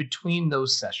interested between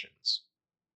those sessions.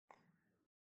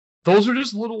 Those are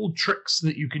just little tricks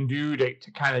that you can do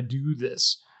to kind of do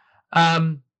this.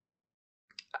 I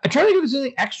try to think if there's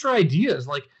any extra ideas,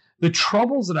 like the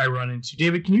troubles that I run into.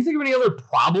 David, can you think of any other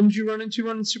problems you run into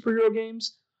running superhero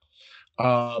games?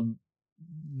 The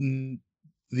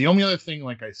only other thing,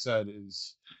 like I said,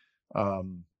 is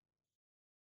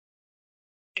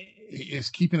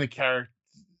keeping the character.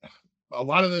 A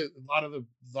lot of the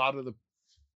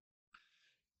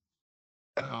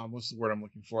what's the word I'm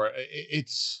looking for?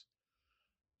 It's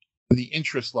the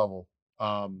interest level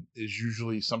is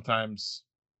usually sometimes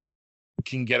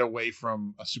can get away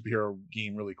from a superhero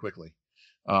game really quickly.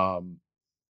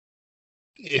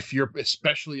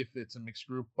 Especially if it's a mixed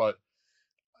group, but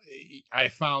I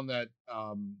found that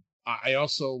I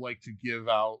also like to give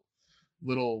out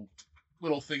little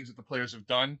things that the players have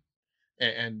done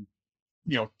and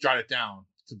jot it down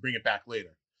to bring it back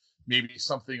later. Maybe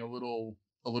something a little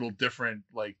different,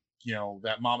 like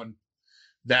that mom and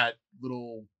that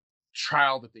little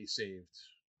child that they saved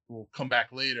will come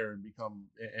back later and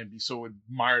be so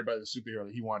admired by the superhero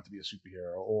that he wanted to be a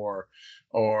superhero,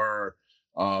 or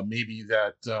maybe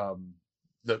that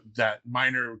that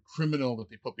minor criminal that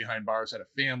they put behind bars had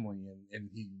a family and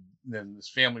then this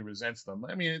family resents them.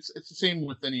 I mean, it's the same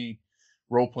with any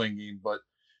role-playing game, but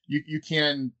you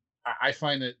can, I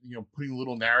find that putting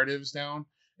little narratives down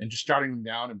and just jotting them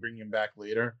down and bringing them back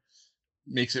later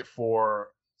makes it for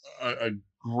a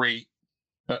great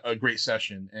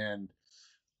session. And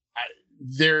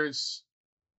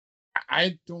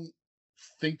I don't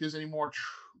think there's any more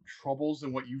troubles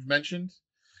than what you've mentioned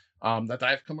that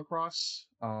I've come across.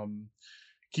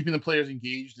 Keeping the players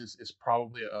engaged is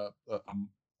probably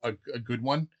a good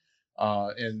one,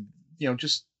 and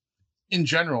just in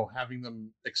general having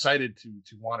them excited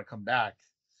to want to come back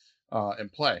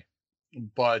and play.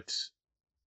 But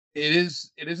it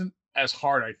isn't as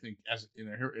hard, I think, as in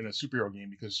a superhero game,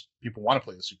 because people want to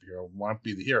play the superhero, want to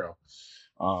be the hero.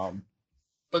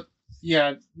 But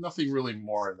yeah, nothing really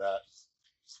more of that.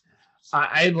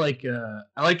 I like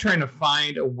trying to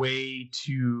find a way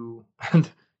to.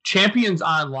 Champions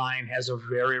Online has a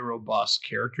very robust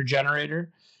character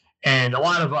generator, and a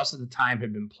lot of us at the time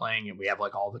have been playing it. We have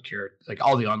like all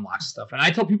the unlocked stuff, and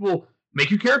I tell people, make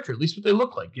your character, at least what they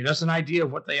look like, get us an idea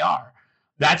of what they are.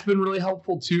 That's been really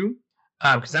helpful too,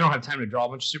 because I don't have time to draw a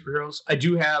bunch of superheroes. I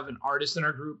do have an artist in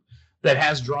our group that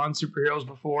has drawn superheroes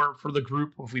before for the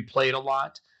group if we played a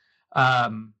lot.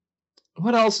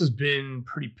 What else has been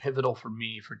pretty pivotal for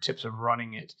me for tips of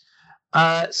running it?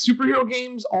 Superhero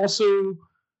games also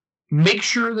make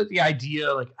sure that the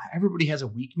idea, like, everybody has a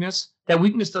weakness. That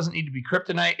weakness doesn't need to be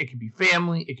kryptonite. It could be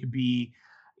family. It could be,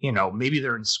 maybe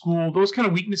they're in school. Those kind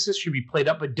of weaknesses should be played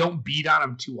up, but don't beat on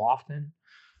them too often.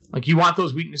 Like, you want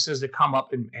those weaknesses to come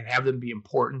up and have them be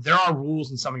important. There are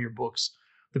rules in some of your books,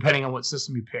 depending on what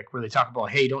system you pick, where they talk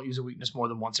about, hey, don't use a weakness more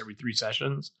than once every 3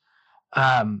 sessions.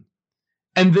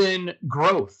 And then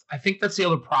growth. I think that's the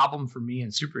other problem for me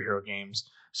in superhero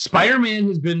games. Spider-Man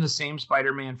has been the same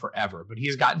Spider-Man forever, but he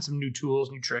has gotten some new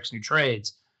tools, new tricks, new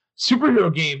trades.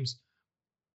 Superhero games,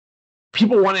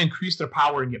 people want to increase their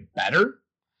power and get better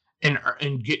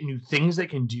and get new things they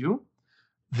can do.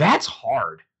 That's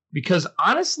hard, because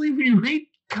honestly, when you read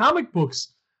comic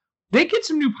books, they get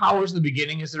some new powers in the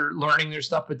beginning as they're learning their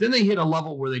stuff, but then they hit a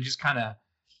level where they just kind of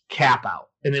cap out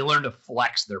and they learn to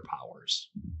flex their powers,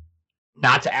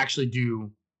 not to actually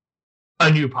do a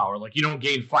new power. Like, you don't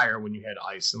gain fire when you had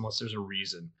ice unless there's a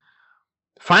reason.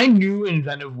 Find new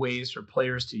inventive ways for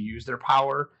players to use their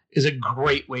power is a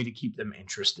great way to keep them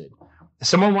interested. If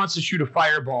someone wants to shoot a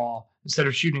fireball instead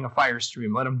of shooting a fire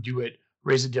stream, let them do it,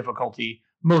 raise the difficulty.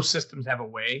 Most systems have a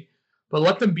way, but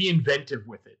let them be inventive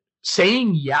with it.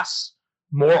 Saying yes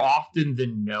more often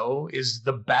than no is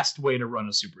the best way to run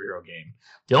a superhero game.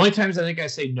 The only times I think I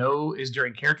say no is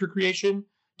during character creation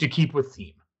to keep with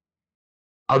theme.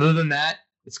 Other than that,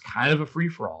 it's kind of a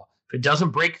free-for-all. If it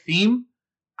doesn't break theme,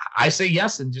 I say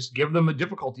yes and just give them a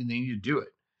difficulty and they need to do it.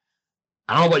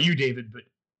 I don't know about you, David, but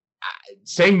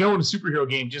saying no in a superhero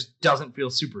game just doesn't feel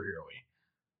superhero-y.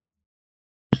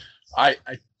 I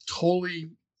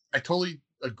totally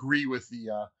agree with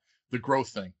the growth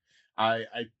thing.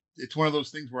 It's one of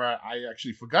those things where I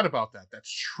actually forgot about that.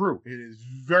 That's true. It is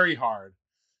very hard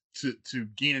to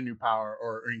gain a new power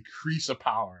or increase a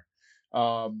power.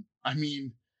 I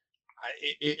mean,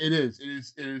 it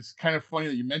is kind of funny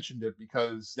that you mentioned it,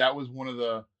 because that was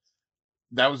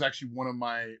actually one of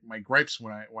my gripes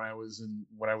when I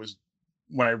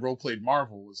role played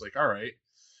Marvel. Was like, all right,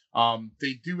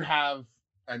 they do have,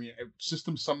 I mean,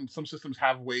 some systems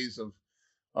have ways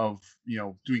of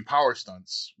doing power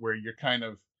stunts where you're kind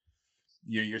of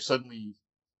you're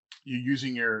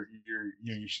using your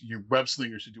web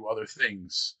slingers to do other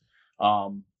things.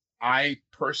 I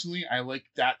personally like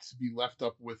that to be left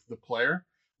up with the player.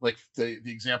 Like the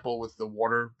example with the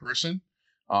water person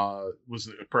was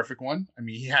a perfect one. I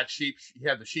mean, he had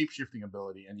the shape shifting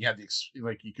ability, and he had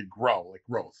he could grow, like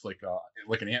growth, like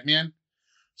an Ant-Man.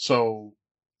 So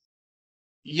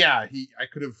yeah, I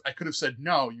could have said,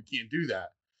 no, you can't do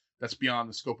that. That's beyond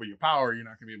the scope of your power. You're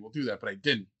not going to be able to do that. But I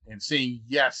didn't. And saying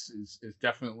yes is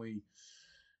definitely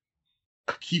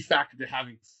a key factor to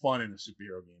having fun in a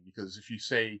superhero game. Because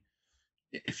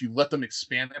if you let them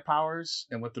expand their powers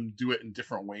and let them do it in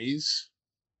different ways,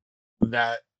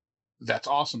 that's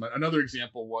awesome. Another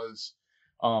example was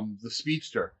the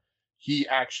Speedster. He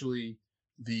actually,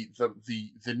 the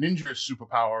ninja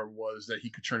superpower was that he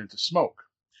could turn into smoke.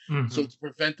 Mm-hmm. So to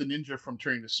prevent the ninja from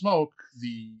turning to smoke,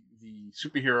 the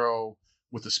superhero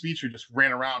with the Speedster just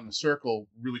ran around in a circle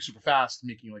really super fast,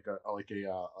 making like a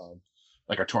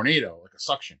tornado, like a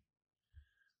suction.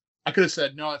 I could have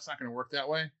said, no, it's not going to work that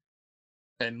way,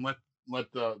 and let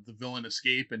the villain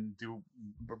escape and do.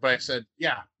 But I said,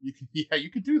 yeah, you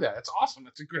can do that. That's awesome.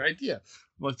 That's a good idea.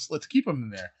 Let's keep him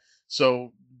in there.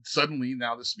 So suddenly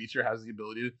now the Speedster has the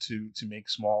ability to make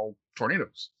small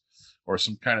tornadoes, or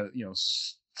some kind of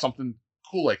something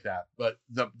cool like that. But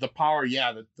the power,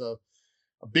 the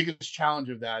biggest challenge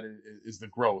of that is the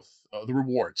growth, the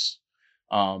rewards.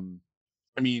 I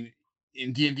mean,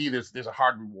 in D&D, there's a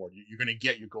hard reward. You're going to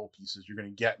get your gold pieces. You're going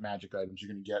to get magic items.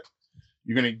 You're going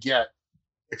to get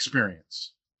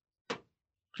experience.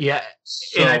 Yeah,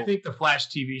 and I think the Flash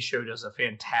TV show does a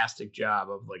fantastic job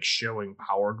of like showing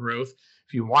power growth.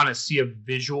 If you want to see a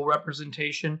visual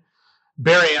representation,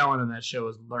 Barry Allen on that show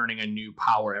is learning a new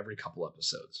power every couple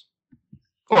episodes.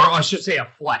 Or I should say a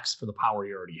flex for the power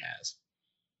he already has.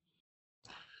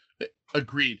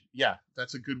 Agreed. Yeah,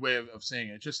 that's a good way of saying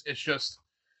it. It's just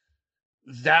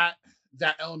that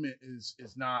element is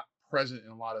not present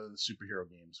in a lot of the superhero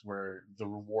games, where the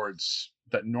rewards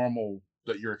that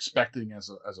you're expecting as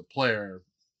a player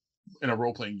in a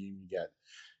role playing game you get.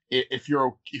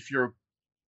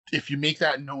 If you make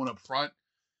that known up front,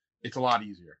 it's a lot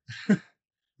easier. It's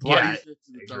a lot easier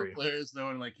to the players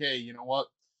knowing, like, hey, you know what?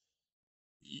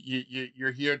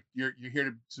 You're here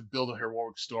to build a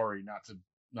heroic story,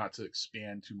 not to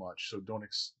expand too much. So don't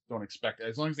expect it.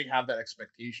 As long as they have that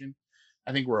expectation,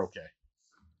 I think we're okay.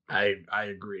 I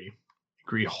agree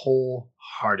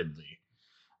wholeheartedly.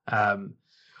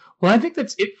 Well, I think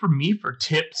that's it for me for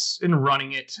tips in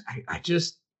running it.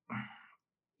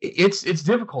 It's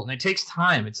difficult and it takes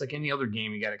time. It's like any other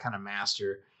game you got to kind of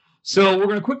master. So we're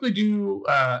going to quickly do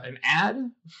an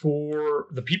ad for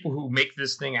the people who make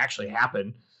this thing actually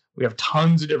happen. We have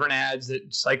tons of different ads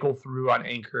that cycle through on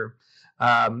Anchor.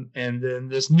 And then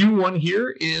this new one here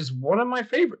is one of my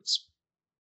favorites.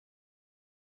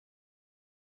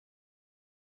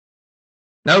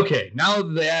 Okay, now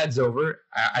that the ad's over,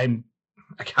 I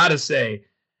gotta say,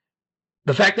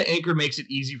 the fact that Anchor makes it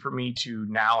easy for me to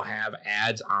now have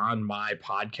ads on my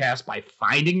podcast by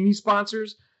finding these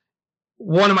sponsors,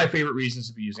 one of my favorite reasons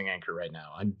to be using Anchor right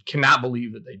now. I cannot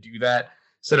believe that they do that.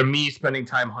 Instead of me spending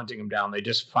time hunting them down, they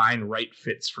just find right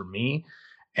fits for me.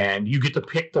 And you get to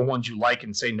pick the ones you like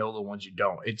and say no to the ones you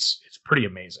don't. It's pretty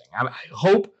amazing. I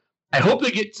hope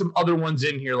they get some other ones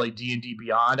in here like D&D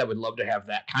Beyond. I would love to have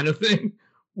that kind of thing.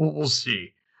 We'll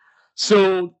see.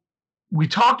 So we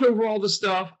talked over all the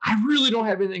stuff. I really don't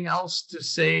have anything else to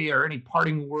say or any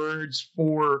parting words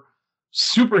for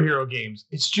superhero games.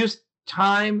 It's just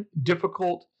time,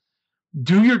 difficult.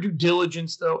 Do your due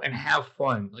diligence, though, and have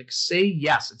fun. Like, say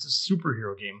yes, it's a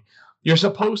superhero game. You're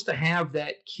supposed to have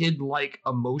that kid-like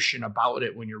emotion about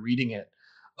it when you're reading it.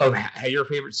 of your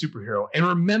favorite superhero. And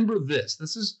remember this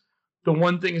is the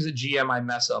one thing as a GM I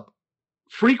mess up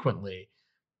frequently.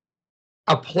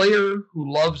 A player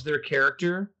who loves their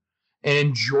character and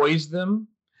enjoys them,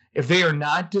 if they are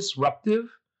not disruptive,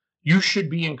 you should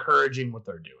be encouraging what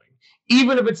they're doing,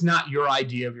 even if it's not your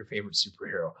idea of your favorite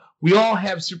superhero. We all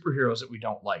have superheroes that we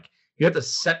don't like. You have to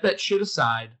set that shit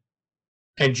aside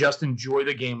and just enjoy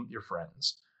the game with your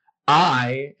friends.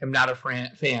 I am not a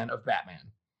fan of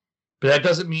Batman, but that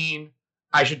doesn't mean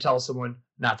I should tell someone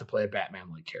not to play a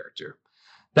Batman-like character.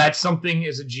 That's something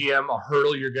as a GM, a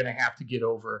hurdle you're going to have to get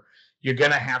over. You're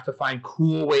going to have to find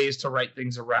cool ways to write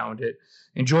things around it.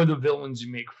 Enjoy the villains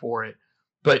you make for it.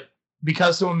 But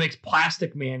because someone makes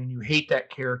Plastic Man and you hate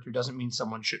that character doesn't mean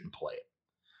someone shouldn't play it.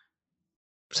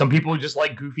 Some people just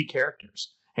like goofy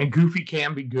characters, and goofy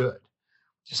can be good.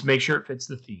 Just make sure it fits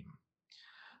the theme.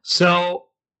 So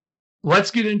let's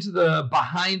get into the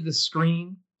behind the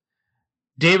screen.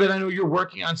 David, I know you're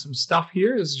working on some stuff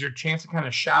here. This is your chance to kind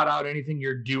of shout out anything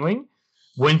you're doing,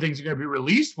 when things are going to be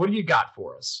released. What do you got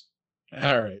for us?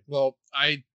 All right. Well,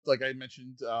 like I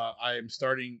mentioned, I am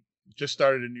just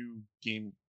started a new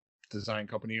game design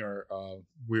company, or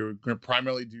we're going to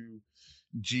primarily do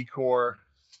G-Core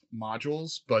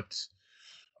modules, but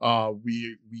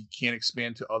we can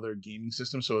expand to other gaming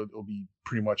systems, so it'll be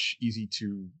pretty much easy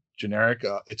to generic.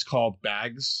 It's called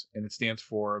BAGS, and it stands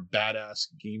for Badass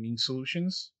Gaming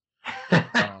Solutions. That's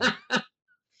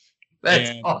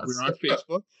and awesome. We're on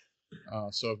Facebook,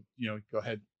 so go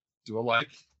ahead, do a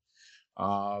like.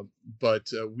 But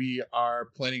we are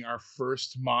planning our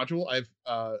first module. I've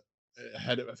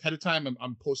ahead of time.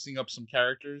 I'm posting up some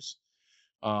characters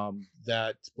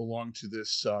that belong to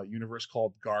this universe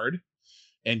called Guard,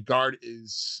 and Guard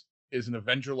is an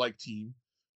Avenger-like team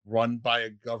run by a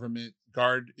government.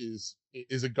 Guard is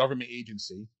a government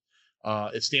agency.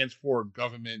 It stands for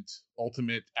Government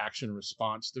Ultimate Action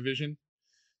Response Division,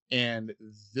 and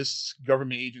this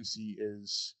government agency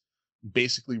is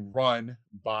basically run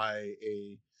by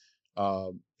a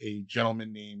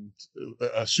gentleman named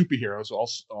superheroes,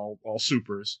 all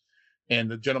supers,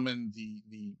 and the gentleman,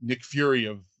 the Nick Fury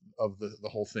of the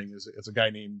whole thing is a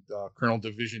guy named Colonel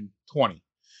Division 20,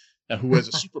 who has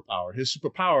a superpower. His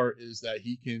superpower is that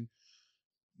he can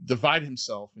divide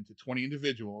himself into 20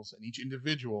 individuals, and each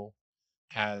individual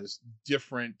has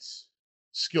different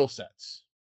skill sets.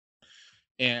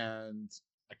 And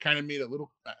I kind of made a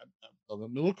little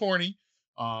corny,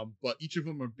 but each of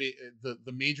them are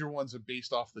the major ones are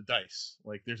based off the dice.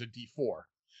 Like there's a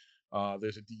D4,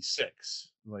 there's a D6,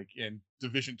 like in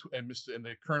Division 2, and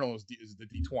the Colonel is the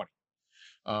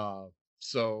D20.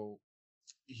 So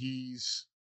his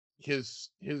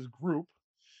group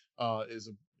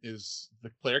is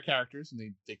the player characters,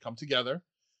 and they come together,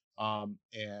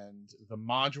 and the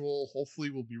module hopefully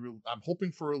will be I'm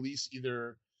hoping for release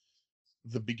either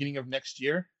the beginning of next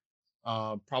year,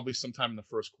 probably sometime in the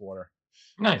first quarter.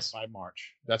 Nice. By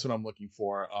March. That's what I'm looking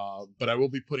for. But I will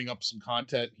be putting up some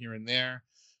content here and there.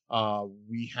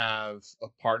 We have a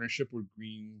partnership with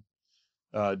Green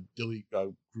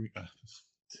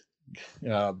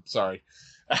sorry.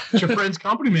 It's your friend's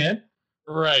company, man.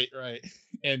 Right.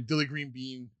 And Dilly Green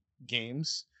Bean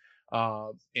Games.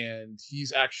 And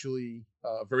he's actually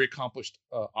a very accomplished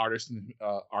artist,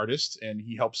 and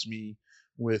he helps me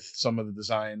with some of the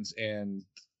designs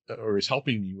or is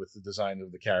helping me with the design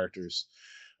of the characters.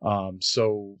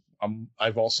 So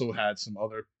I've also had some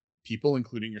other people,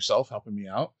 including yourself, helping me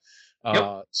out.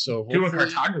 Yep. So doing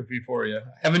cartography for you. I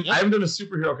haven't done a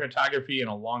superhero cartography in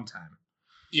a long time.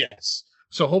 Yes.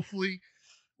 So hopefully,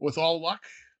 with all luck,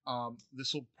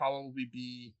 this will probably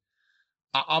be.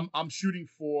 I'm shooting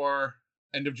for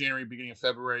end of January, beginning of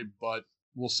February, but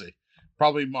we'll see.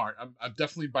 Probably March. I'm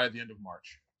definitely by the end of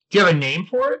March. Do you have a name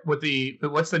for it?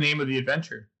 What's the name of the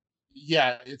adventure?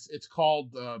 Yeah, it's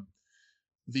called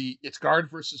it's Guard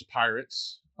versus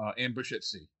Pirates, Ambush at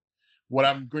Sea. What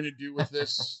I'm going to do with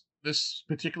this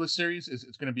particular series is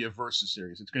it's going to be a versus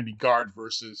series. It's going to be Guard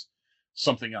versus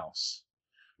something else,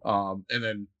 and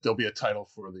then there'll be a title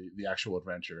for the actual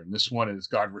adventure. And this one is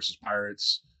Guard versus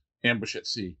Pirates, Ambush at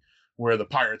Sea, where the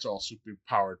pirates are all super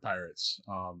powered pirates.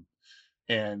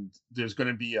 And there's going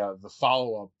to be the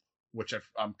follow up, which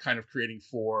I'm kind of creating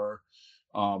for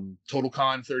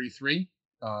TotalCon 33.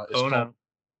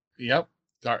 Yep.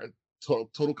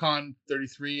 TotalCon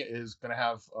 33 is going to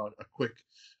have a quick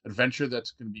adventure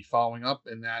that's going to be following up,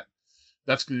 and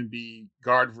that's going to be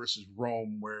Guard versus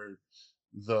Rome, where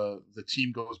the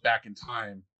team goes back in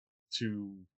time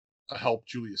to help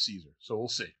Julius Caesar. So we'll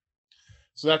see.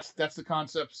 So that's the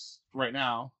concepts right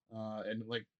now,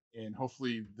 and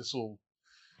hopefully this will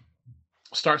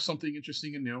start something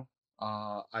interesting and new.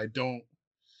 I don't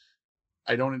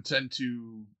intend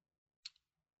to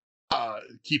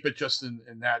keep it just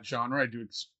in that genre.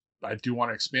 I do want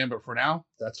to expand, but for now,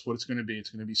 that's what it's going to be. It's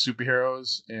going to be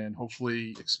superheroes, and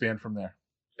hopefully expand from there.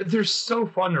 They're so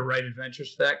fun to write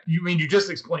adventures that you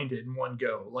just explained it in one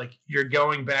go. Like, you're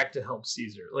going back to help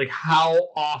Caesar. Like, how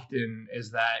often is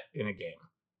that in a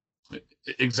game?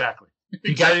 Exactly.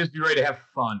 You gotta just be ready to have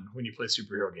fun when you play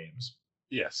superhero games.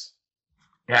 Yes.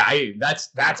 Yeah,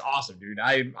 that's awesome, dude.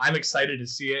 I'm excited to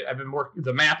see it. I've been working.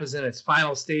 The map is in its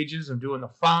final stages. I'm doing the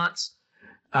fonts,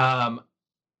 and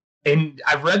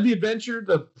I've read the adventure,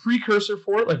 the precursor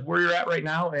for it, like where you're at right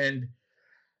now, and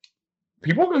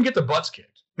people are gonna get their butts kicked.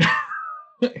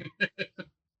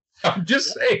 I'm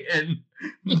just saying,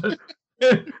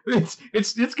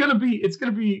 it's gonna be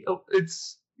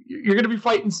you're gonna be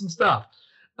fighting some stuff.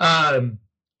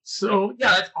 So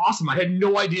yeah, that's awesome. I had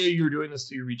no idea you were doing this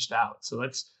till you reached out. So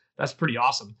that's pretty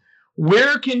awesome.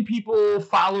 Where can people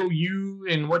follow you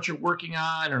and what you're working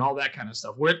on and all that kind of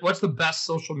stuff? What's the best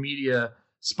social media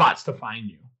spots to find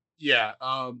you? Yeah,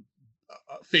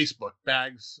 Facebook.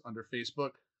 Bags under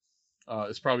Facebook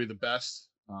is probably the best.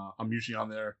 I'm usually on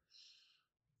there.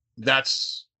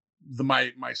 That's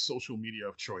my social media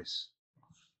of choice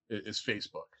is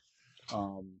Facebook.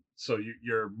 So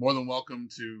you're more than welcome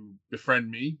to befriend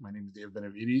me. My name is Dave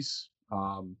Benavides.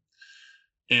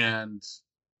 And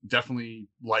definitely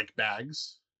like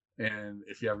Bags. And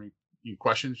if you have any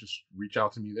questions, just reach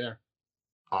out to me there.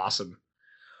 Awesome.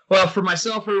 Well, for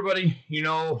myself, everybody,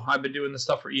 I've been doing the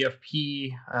stuff for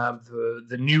EFP.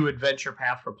 The new adventure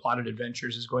path for Plotted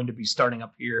Adventures is going to be starting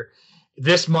up here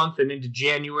this month and into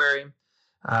January.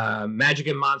 Magic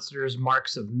and Monsters,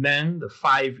 Marks of Men, the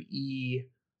 5e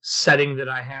setting that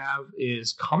I have,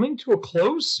 is coming to a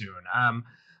close soon.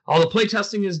 All the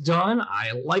playtesting is done.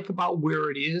 I like about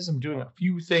where it is. I'm doing a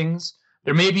few things.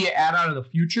 There may be an add-on in the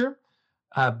future,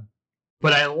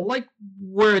 but I like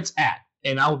where it's at.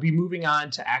 And I will be moving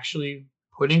on to actually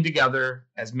putting together,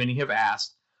 as many have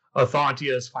asked,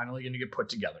 Athantia is finally going to get put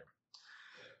together.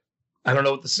 I don't know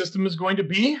what the system is going to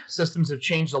be. Systems have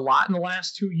changed a lot in the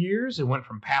last 2 years. It went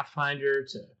from Pathfinder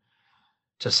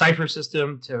to Cypher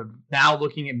system to now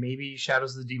looking at maybe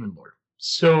Shadows of the Demon Lord.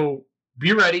 So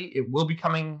be ready. It will be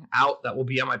coming out. That will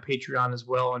be on my Patreon as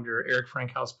well under Eric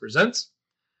Frankhouse Presents.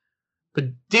 But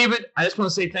David, I just want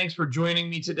to say thanks for joining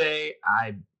me today.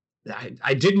 I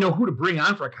didn't know who to bring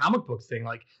on for a comic book thing.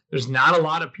 Like, there's not a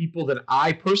lot of people that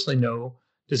I personally know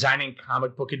designing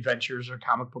comic book adventures or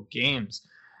comic book games.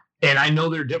 And I know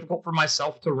they're difficult for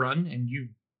myself to run, and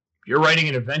you're writing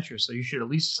an adventure, so you should at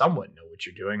least somewhat know what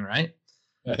you're doing, right?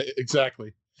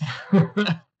 Exactly.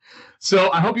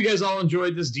 So I hope you guys all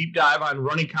enjoyed this deep dive on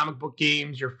running comic book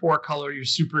games, your 4-color, your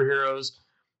superheroes.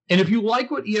 And if you like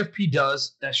what EFP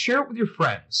does, share it with your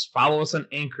friends. Follow us on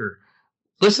Anchor.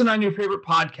 Listen on your favorite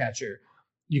podcatcher.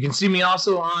 You can see me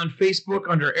also on Facebook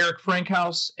under Eric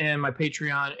Frankhouse and my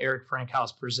Patreon, Eric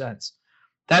Frankhouse Presents.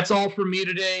 That's all for me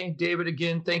today. David,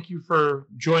 again, thank you for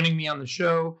joining me on the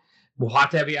show. We'll have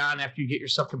to have you on after you get your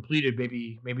stuff completed.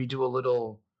 Maybe do a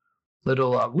little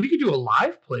we could do a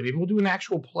live play. Maybe we'll do an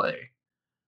actual play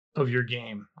of your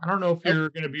game. I don't know if you're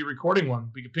going to be recording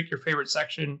one. We could pick your favorite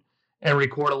section and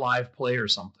record a live play or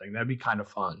something. That'd be kind of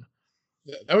fun.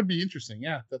 That would be interesting.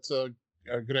 Yeah, that's a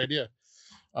good idea.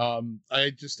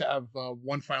 I just have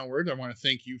one final word. I want to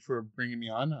thank you for bringing me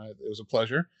on. It was a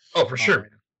pleasure. Oh, for sure.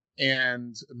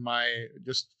 And my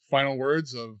just final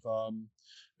words of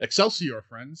Excelsior,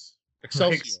 friends.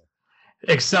 Excelsior.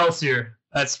 Excelsior.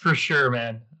 That's for sure,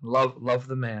 man. Love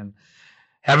the man.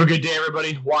 Have a good day,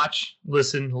 everybody. Watch,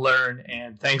 listen, learn,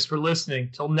 and thanks for listening.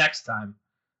 Till next time.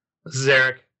 This is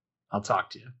Eric. I'll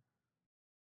talk to you.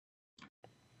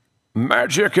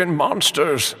 Magic and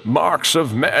Monsters, Marks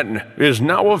of Men is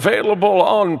now available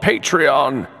on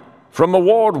Patreon. From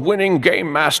award-winning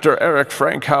Game Master Eric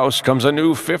Frankhouse comes a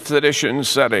new 5th edition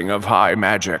setting of High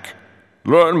Magic.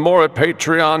 Learn more at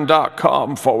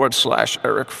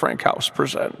patreon.com/Eric Frankhouse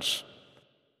Presents.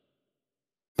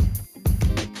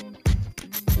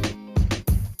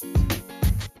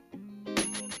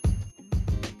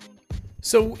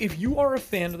 So if you are a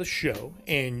fan of the show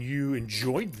and you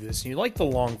enjoyed this and you like the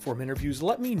long-form interviews,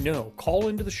 let me know. Call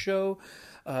into the show,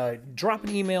 drop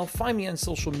an email, find me on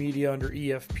social media under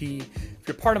EFP. If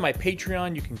you're part of my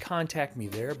Patreon, you can contact me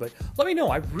there, but let me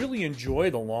know. I really enjoy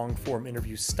the long-form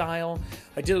interview style.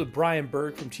 I did it with Brian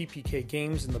Berg from TPK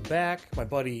Games in the back, my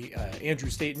buddy Andrew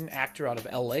Staten, actor out of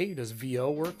LA, who does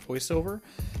VO work, voiceover,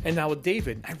 and now with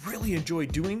David. I really enjoy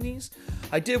doing these.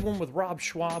 I did one with Rob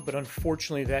Schwab, but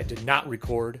unfortunately that did not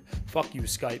record. Fuck you,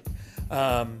 Skype.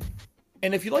 And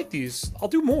if you like these, I'll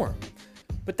do more.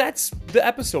 But that's the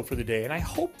episode for the day, and I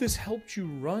hope this helped you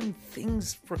run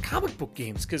things for comic book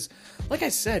games, because like I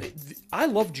said, I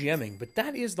love GMing, but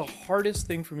that is the hardest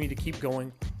thing for me to keep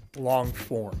going long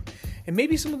form. And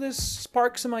maybe some of this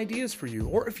sparks some ideas for you,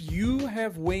 or if you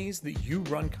have ways that you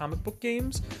run comic book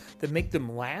games that make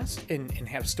them last and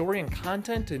have story and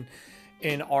content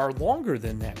and are longer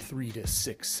than that 3 to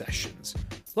 6 sessions,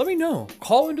 let me know.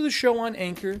 Call into the show on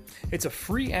Anchor. It's a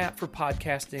free app for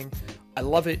podcasting. I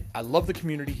love it. I love the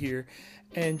community here.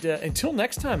 And until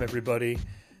next time, everybody,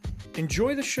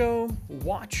 enjoy the show,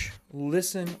 watch,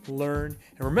 listen, learn,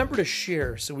 and remember to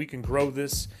share so we can grow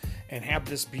this and have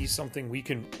this be something we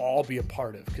can all be a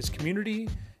part of, because community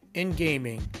in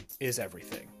gaming is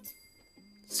everything.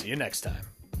 See you next time.